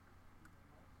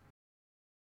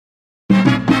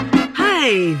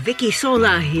 Hi, Vicky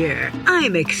Sola here.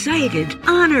 I'm excited,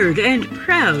 honored, and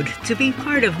proud to be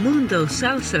part of Mundo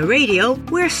Salsa Radio,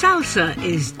 where salsa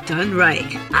is done right.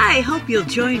 I hope you'll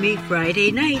join me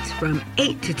Friday nights from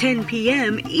 8 to 10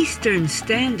 p.m. Eastern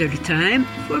Standard Time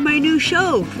for my new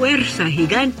show, Fuerza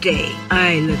Gigante.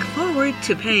 I look forward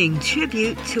to paying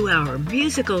tribute to our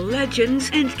musical legends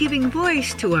and giving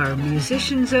voice to our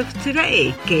musicians of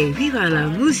today. Que viva la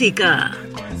música!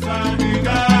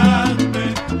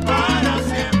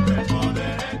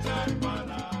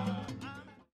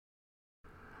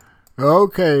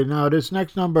 Okay, now this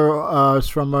next number is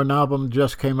from an album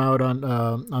just came out on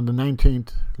the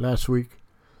 19th last week,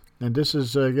 and this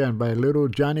is again by little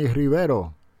Johnny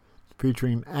Rivero,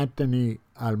 featuring Anthony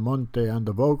Almonte on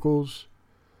the vocals,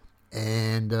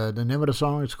 and the name of the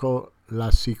song is called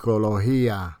La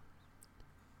Psicología.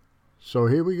 So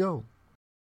here we go.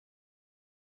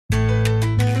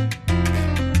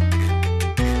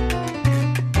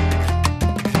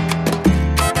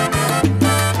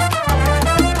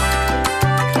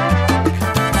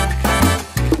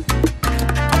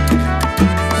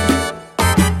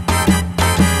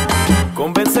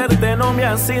 Convencerte no me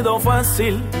ha sido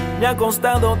fácil, me ha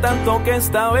costado tanto que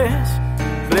esta vez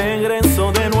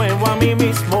regreso de nuevo a mí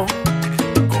mismo,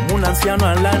 como un anciano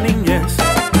a la niñez.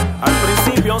 Al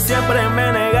principio siempre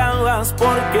me negabas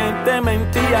porque te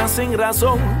mentía sin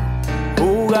razón,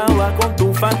 jugaba con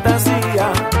tu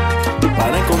fantasía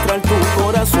para encontrar tu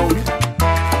corazón.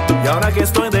 Y ahora que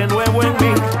estoy de nuevo en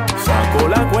mí, saco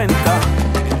la cuenta,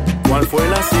 ¿cuál fue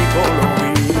la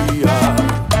psicología?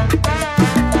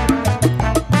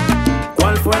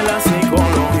 Fue la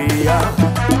psicología.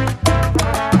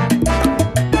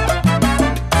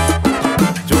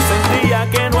 Yo sentía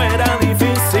que no era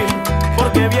difícil,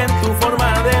 porque vi en tu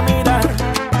forma de mirar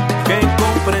que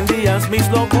comprendías mis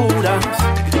locuras,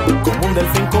 como un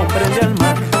delfín comprende al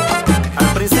mar. Al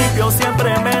principio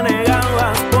siempre me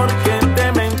negabas porque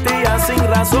te mentías sin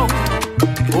razón,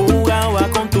 jugaba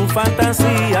con tu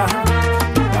fantasía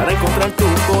para encontrar tu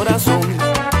corazón.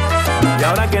 Y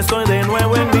ahora que estoy de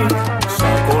nuevo en mí,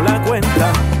 saco la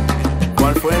cuenta,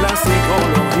 ¿cuál fue la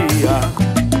psicología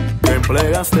que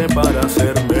empleaste para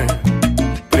hacerme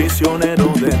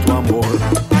prisionero de tu amor?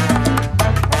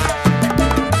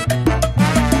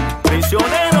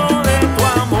 Prisionero de tu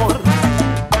amor.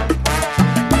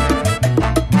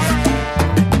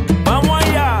 ¡Vamos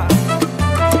allá!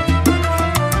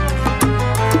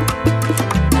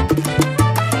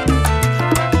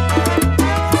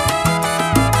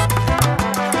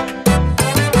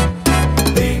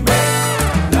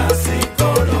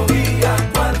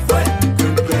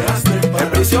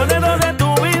 Prisionero de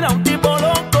tu vida, un tipo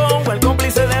loco, o el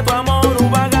cómplice de tu amor,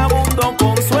 un vagabundo.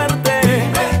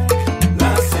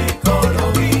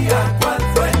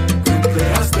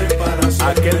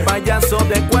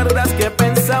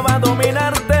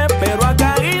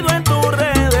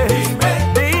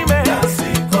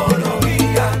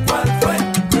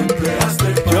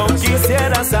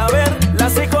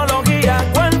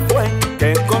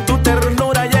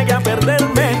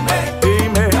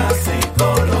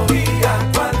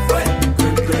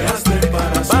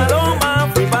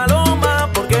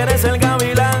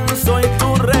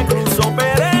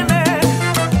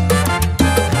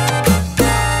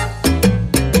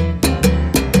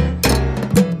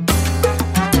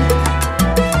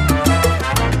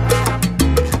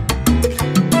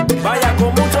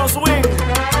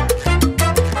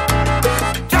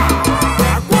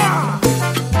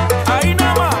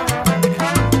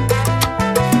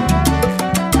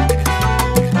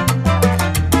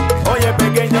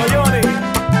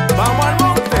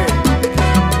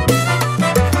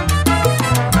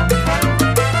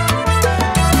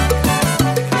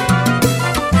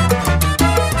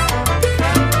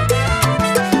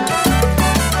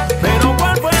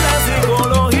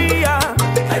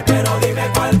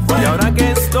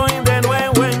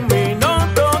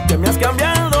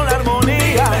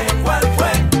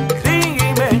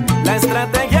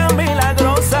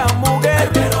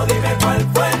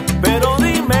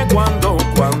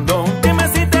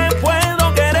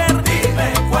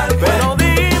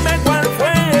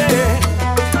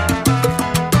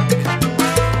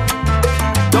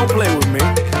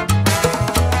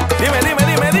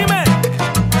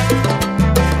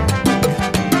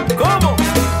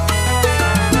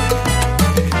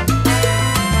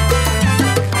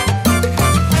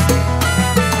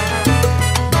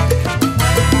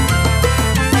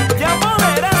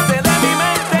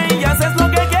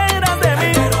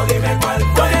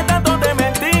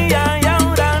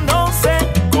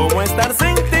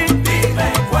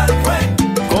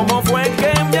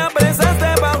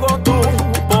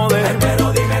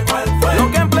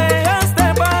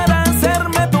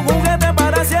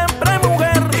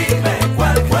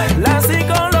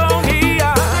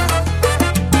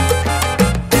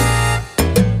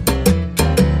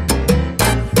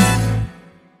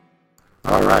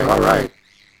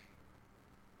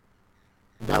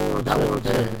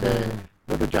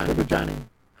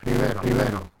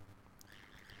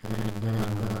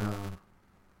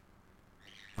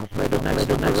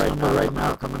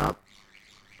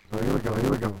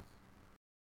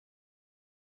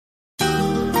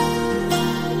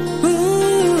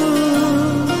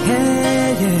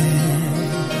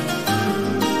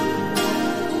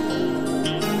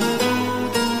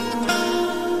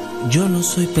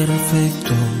 soy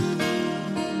perfecto,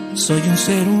 soy un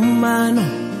ser humano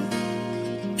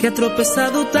que ha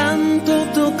tropezado tanto,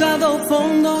 tocado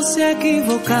fondo, se ha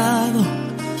equivocado.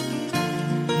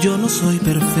 Yo no soy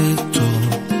perfecto,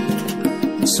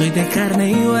 soy de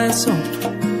carne y hueso.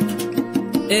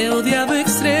 He odiado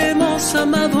extremos,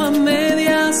 amado a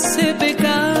medias, he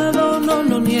pecado, no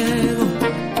lo niego.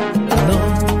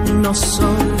 No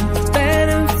soy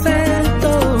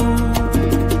perfecto,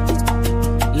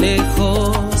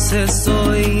 lejos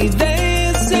estoy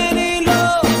de serlo,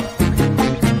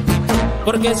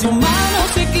 porque es humano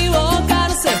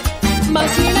equivocarse,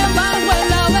 mas sin embargo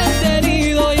el haber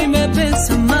herido y me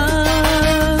pesa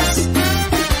más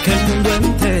que el mundo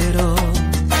entero.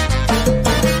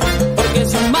 Porque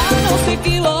es humano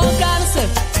equivocarse,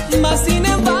 mas sin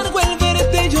embargo el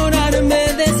verte llorar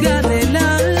me desgarra el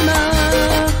alma.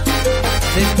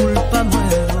 De culpa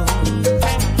muero,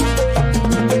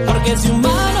 porque es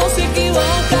humano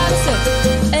equivocarse,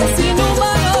 es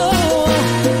inhumano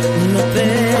no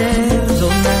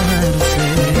perdonarse.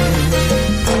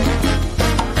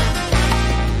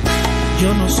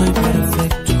 Yo no soy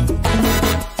perfecto,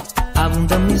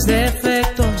 abundan mis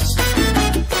defectos.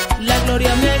 La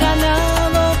gloria me he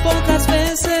ganado pocas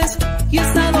veces y he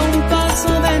estado a un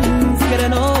paso del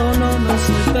infierno. No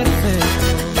soy perfecto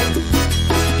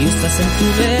y estás en tu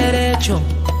derecho.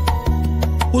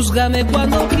 Júzgame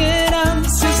cuando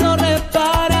quieras, si eso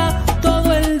repara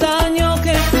todo el daño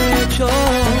que te he hecho.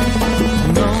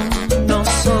 No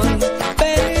soy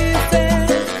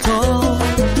perfecto,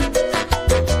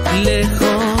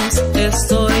 lejos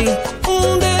estoy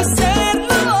de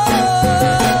serlo,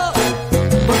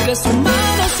 porque es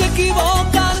humano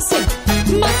equivocarse,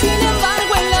 mas sin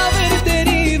embargo el haberte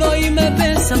herido y me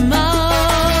pesa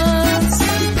más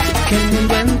que el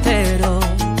mundo entero.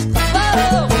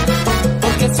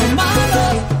 Porque es humano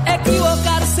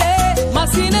equivocarse, mas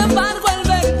sin embargo el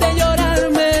verte llorar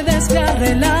me desgarra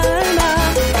el alma.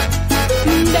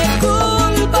 De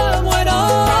culpa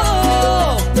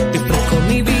muero, te ofrezco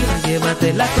mi vida,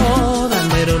 llévatela toda,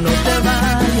 pero no te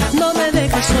vayas, no me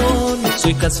dejes solo,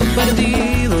 soy caso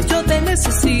perdido, yo te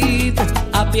necesito,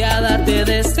 apiádate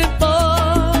de este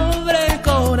pobre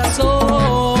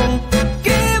corazón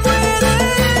que muere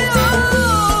hoy.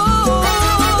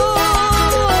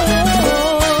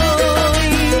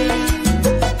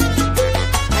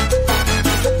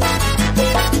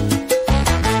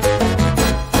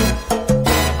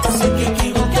 Sé que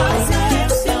equivocarse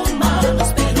es de humanos,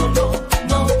 pero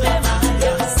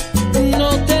no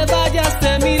te vayas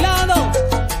de mi lado,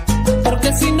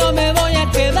 porque si no me voy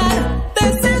a quedar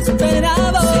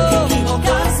desesperado. Sé que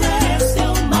equivocarse es de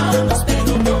humanos,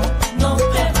 pero no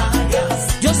te vayas.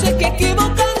 Yo sé que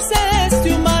equivocarse es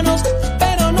de humanos,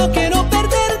 pero no quiero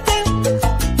perderte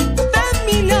de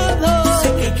mi lado. Sé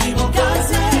que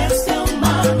equivocarse es de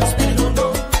humanos, pero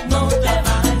no te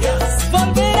vayas.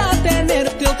 Volver a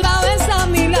tenerte otra vez a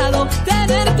mi lado,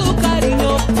 tener tu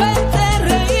cariño, verte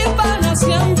reír para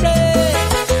siempre.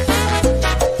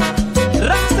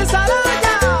 Ramses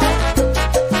Araya,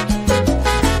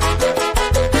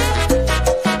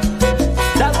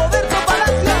 Dagoberto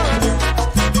Palacios.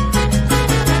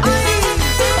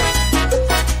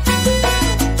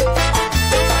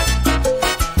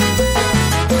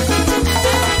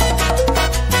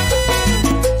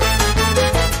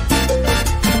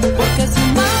 Porque es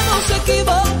humano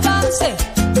equivocarse,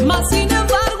 mas sin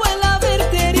embargo el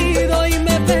haberte herido y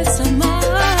me pesa más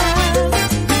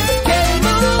que el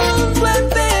mundo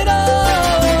entero.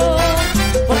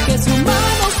 Porque es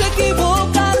humano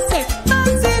equivocarse, mas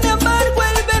sin embargo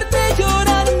el verte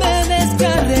llorar me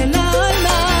desgarra el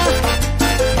alma.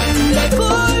 De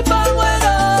culpa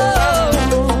muero,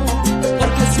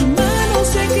 porque es humano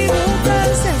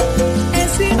equivocarse,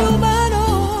 es inhumano.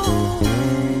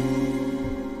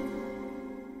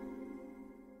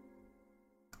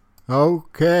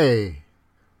 Okay.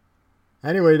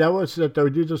 Anyway, that was that we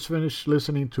just finished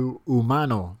listening to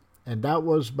Humano, and that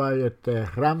was by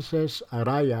Ramses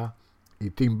Araya y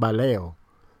Timbaleo,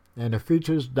 and it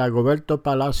features Dagoberto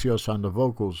Palacios on the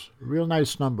vocals. Real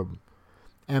nice number.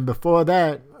 And before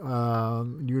that,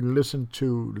 you listened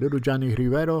to Little Johnny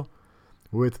Rivero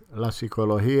with La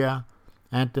Psicología,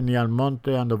 Anthony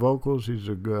Almonte on the vocals. He's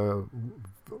a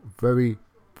very,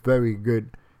 very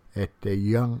good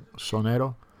young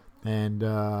sonero. And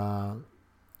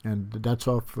that's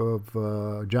off of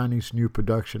Johnny's new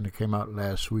production that came out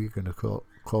last week, and it's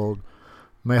called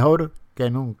Mejor que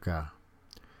Nunca.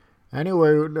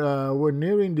 Anyway, we're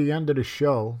nearing the end of the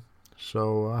show,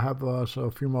 so I have a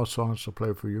few more songs to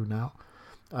play for you now.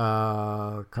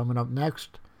 Coming up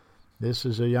next, this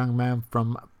is a young man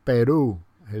from Peru.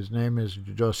 His name is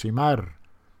Josimar,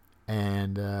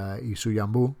 and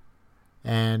Isuyambu.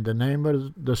 And the name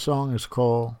of the song is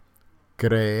called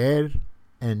Creer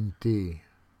en Ti.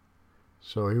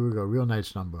 So here we go, real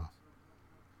nice number.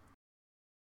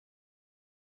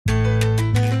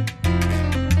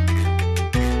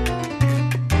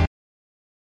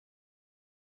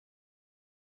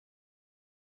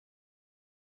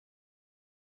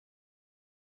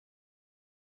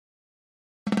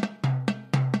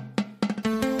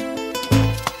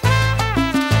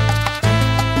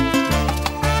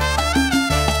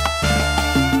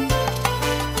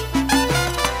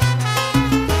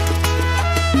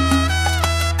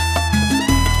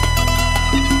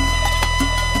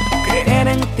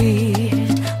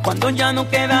 Cuando ya no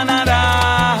queda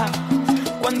nada,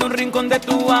 cuando un rincón de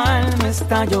tu alma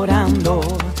está llorando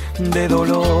de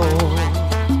dolor.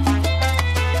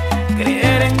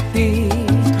 Creer en ti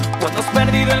cuando has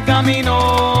perdido el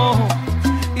camino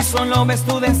y solo ves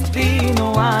tu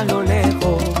destino a lo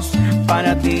lejos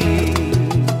para ti.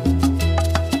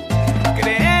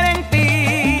 Creer en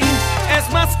ti es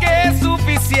más que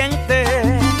suficiente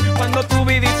cuando tu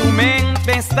vida y tu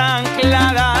mente están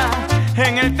anclada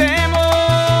en el temor.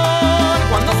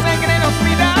 Cuando se creen los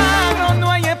milagros no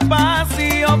hay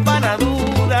espacio para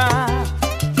duda.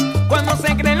 Cuando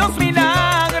se creen los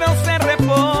milagros se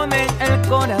repone el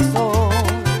corazón.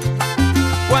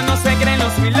 Cuando se creen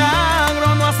los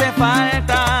milagros no hace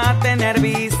falta tener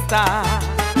vista,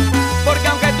 porque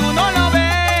aunque tú no lo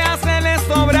veas él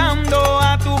está obrando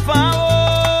a tu favor.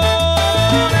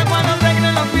 Cuando se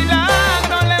creen los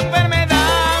milagros la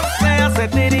enfermedad se hace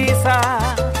tiriza.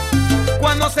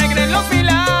 Cuando se creen los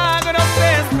milagros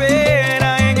se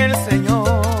espera en el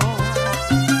Señor.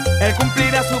 Él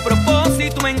cumplirá su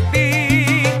propósito en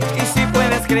ti y si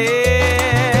puedes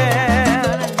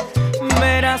creer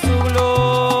verás su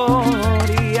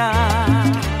gloria.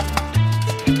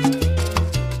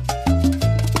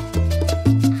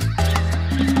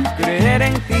 Creer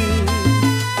en ti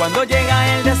cuando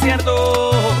llega el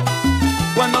desierto,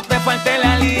 cuando te falta el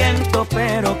aliento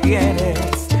pero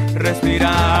quieres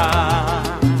respirar.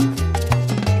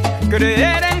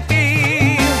 Creer en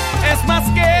ti es más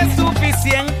que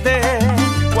suficiente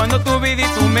cuando tu vida y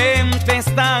tu mente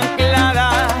están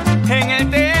anclada en el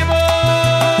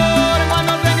temor.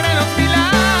 Cuando se creen los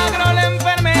milagros la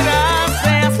enfermedad se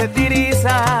hace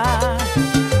tiriza.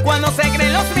 Cuando se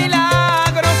creen los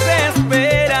milagros se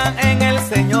espera en el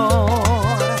Señor,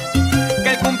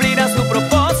 que Él cumplirá su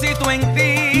propósito en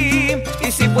ti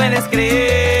y si puedes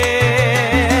creer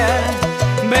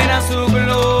verás su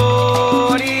gloria.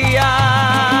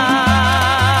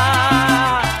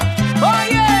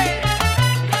 Oye,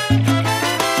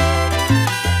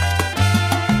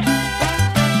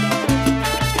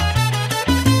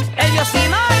 ellos sí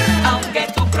mal, aunque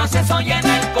tu proceso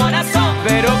llena el corazón,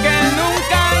 pero que Él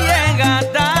nunca llega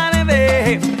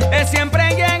tarde, Él siempre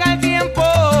llega al tiempo,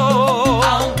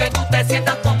 aunque tú te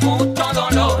sientas con mucho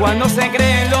dolor. Cuando se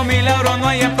creen los milagros no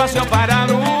hay espacio para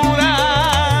duda.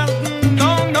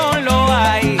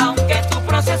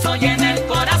 Llena el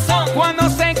corazón. Cuando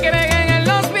se creen en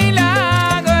los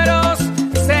milagros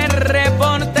se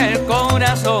reporta el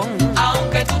corazón,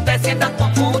 aunque tú te sientas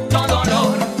con mucho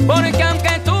dolor, porque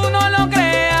aunque tú no lo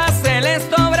creas Él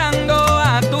está obrando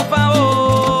a tu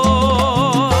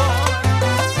favor.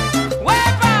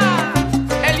 ¡Huepa!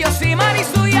 El Yosimar y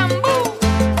su Yambú,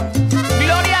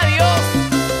 gloria a Dios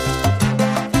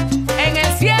en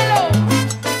el cielo.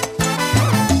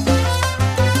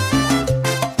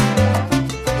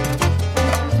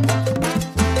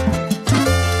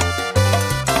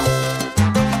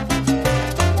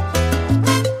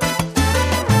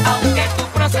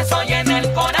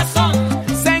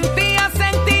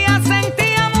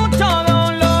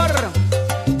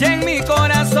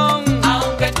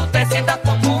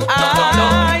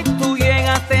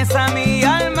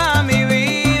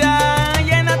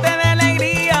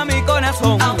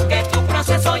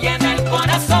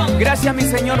 Gracias mi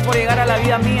Señor por llegar a la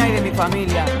vida mía y de mi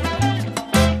familia.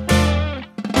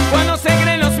 Cuando se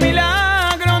creen los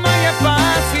milagros no hay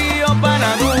espacio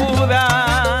para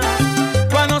duda.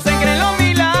 Cuando se creen los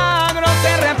milagros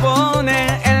se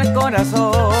repone el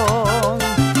corazón.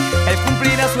 Él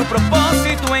cumplirá su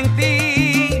propósito en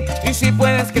ti y si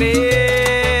puedes creer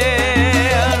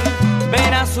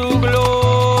verás su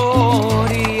gloria.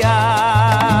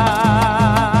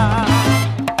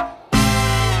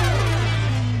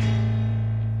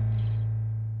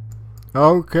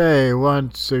 Okay,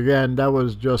 once again, that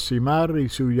was Josimar y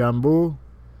su Yambú,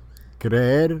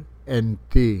 Creer en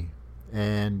Ti.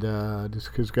 And this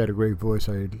kid's got a great voice.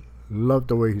 I love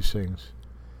the way he sings.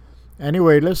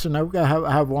 Anyway, listen, I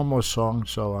have one more song,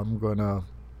 so I'm going to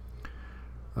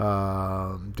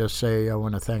just say I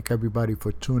want to thank everybody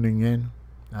for tuning in.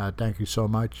 Thank you so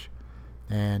much.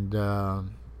 And I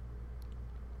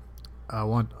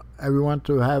want everyone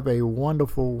to have a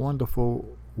wonderful,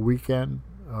 wonderful weekend.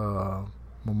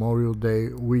 Memorial Day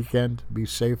weekend. Be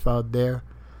safe out there.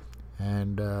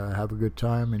 And have a good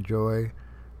time. Enjoy.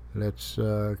 Let's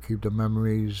keep the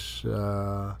memories.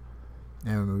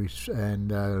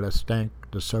 And let's thank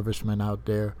the servicemen out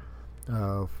there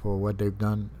for what they've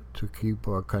done to keep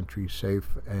our country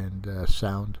safe and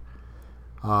sound.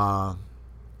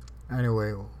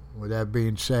 Anyway, with that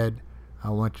being said, I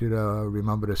want you to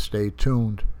remember to stay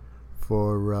tuned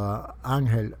for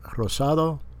Ángel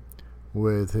Rosado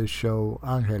with his show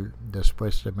Ángel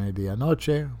Después de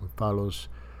Medianoche, which follows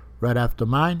right after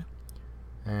mine.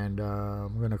 And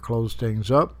I'm going to close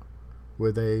things up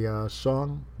with a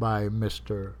song by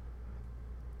Mr.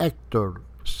 Héctor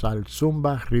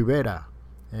Salzumba Rivera,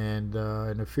 and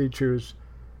it features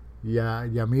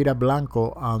Yamira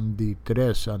Blanco on the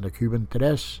tres, on the Cuban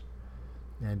tres,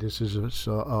 and this is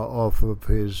off of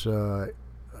his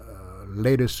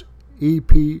latest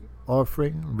EP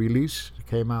offering release. It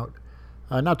came out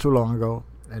not too long ago,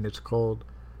 and it's called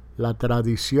La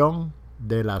Tradición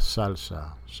de la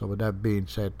Salsa. So with that being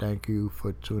said, thank you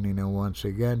for tuning in once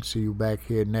again. See you back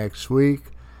here next week,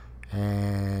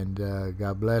 and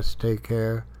God bless. Take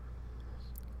care.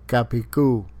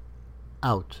 Capicu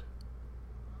out.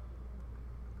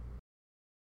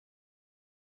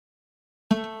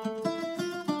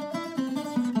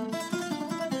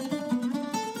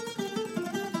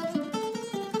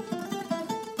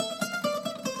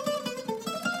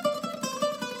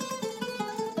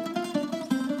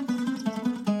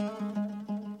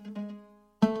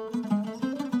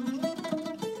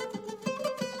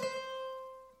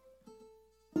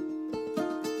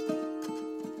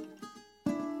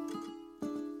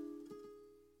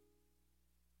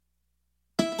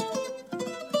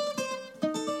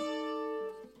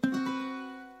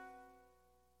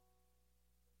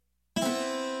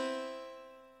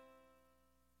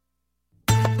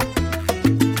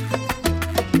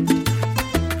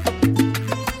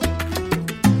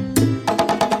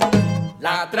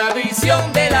 La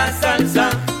tradición de la salsa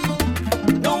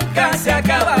nunca se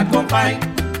acaba, compay.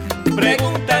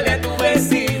 Pregúntale a tu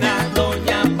vecina,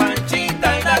 doña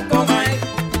Panchita y la Comay,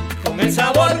 con el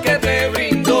sabor que te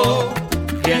brindó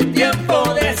y el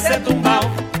tiempo de ese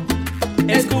tumbao.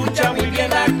 Escucha muy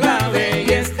bien la clave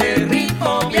y este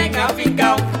ritmo bien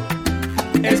afincao.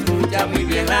 Escucha muy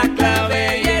bien la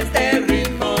clave y este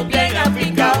ritmo bien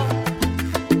afincao.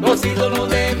 Los ídolos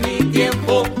de mi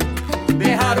tiempo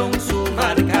dejaron su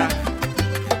marca.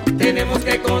 Tenemos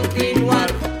que continuar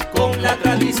con la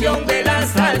tradición de la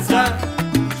salsa,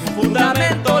 su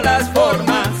fundamento, las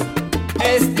formas,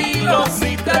 estilos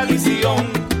y tradición.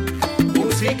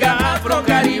 Música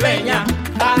afrocaribeña,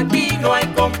 aquí no hay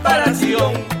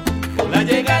comparación. Con la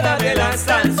llegada de la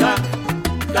salsa,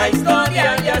 la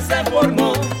historia ya se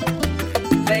formó.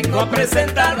 Vengo a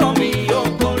presentar lo mío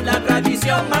con la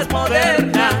tradición más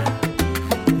moderna.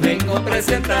 Vengo a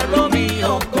presentar lo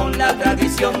mío con la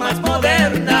tradición más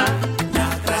moderna. La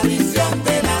tradición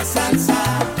de la salsa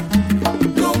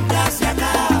nunca se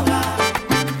acaba. La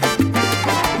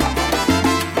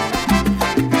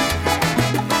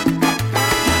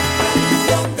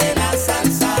tradición de la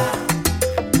salsa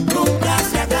nunca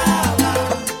se acaba.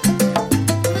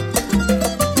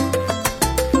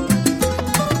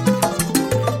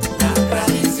 La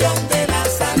tradición de la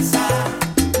salsa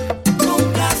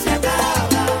nunca se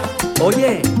acaba.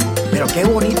 Oye, pero qué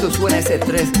bonito suena ese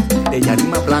tres de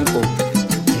Yarima Blanco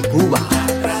de Cuba.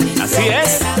 Así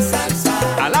es,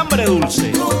 alambre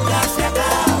dulce. Nunca se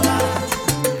acaba.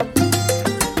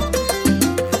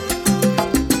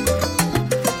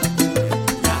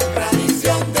 La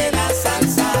tradición de la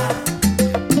salsa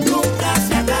nunca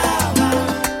se acaba.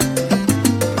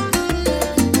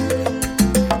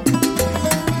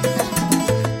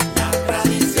 La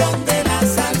tradición de la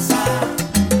salsa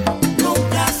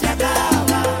nunca se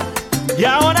acaba. Y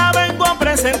ahora vengo a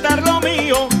presentar lo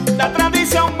mío, la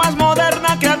tradición más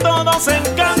moderna que a todos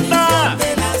encanta.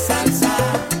 De la salsa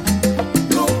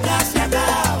nunca se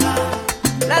acaba.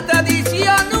 La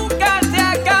tradición nunca se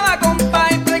acaba,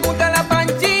 compay. Pregunta a la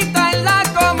Panchita en la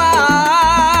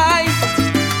Comay.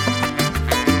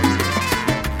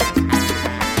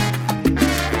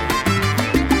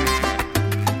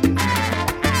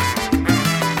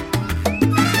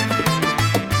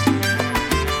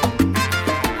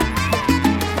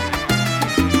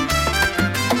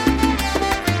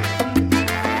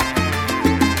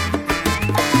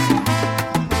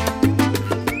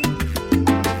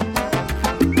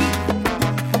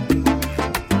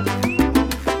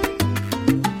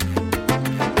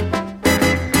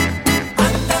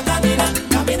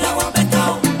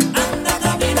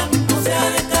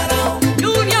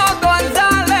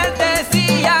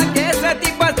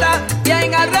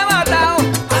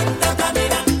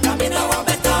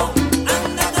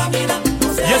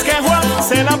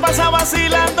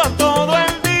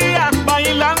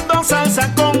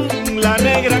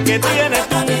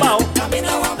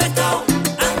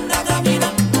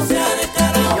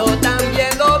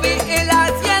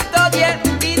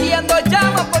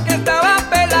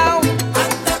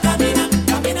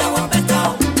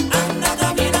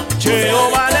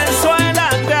 Cheo Valenzuela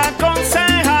te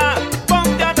aconseja,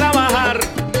 ponte a trabajar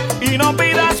y no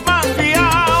pidas más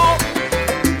fiao.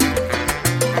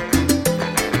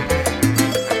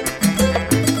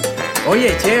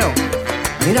 Oye, Cheo,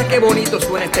 mira qué bonito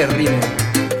suena este ritmo.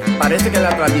 Parece que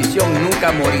la tradición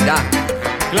nunca morirá.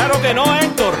 Claro que no,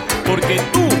 Héctor, porque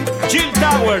tú, Jill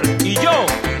Tower y yo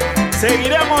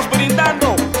seguiremos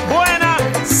brindando buena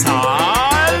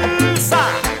salsa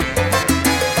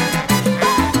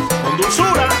con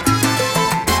dulzura.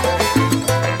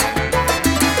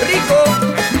 Rico,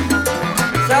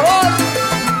 sabor,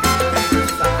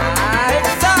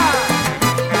 salsa.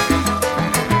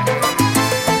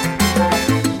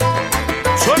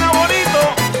 Suena bonito.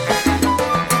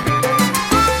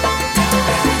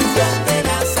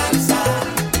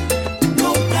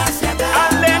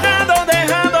 Al legado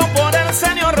dejado por el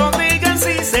señor Rodríguez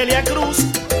y Celia Cruz,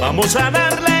 vamos a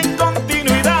darle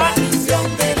continuidad.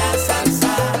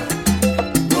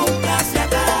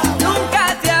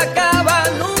 Nunca se acaba,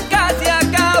 nunca se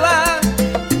acaba.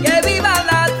 Que viva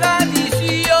la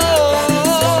tradición.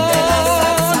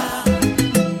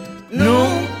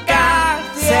 Nunca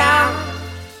se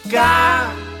acaba.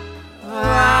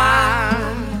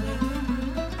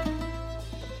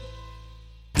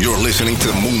 You're listening to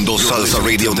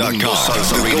MundoSalsaRadio.com,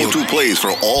 the go-to place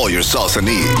for all your salsa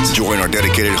needs. Join our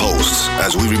dedicated hosts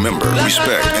as we remember,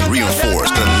 respect, and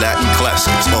reinforce the Latin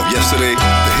classics of yesterday,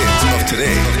 the hits of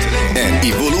today, and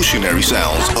evolutionary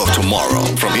sounds of tomorrow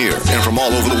from here and from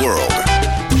all over the world.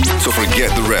 So forget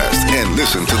the rest and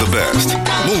listen to the best.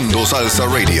 Mundo Salsa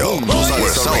Radio, where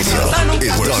salsa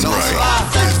is done right.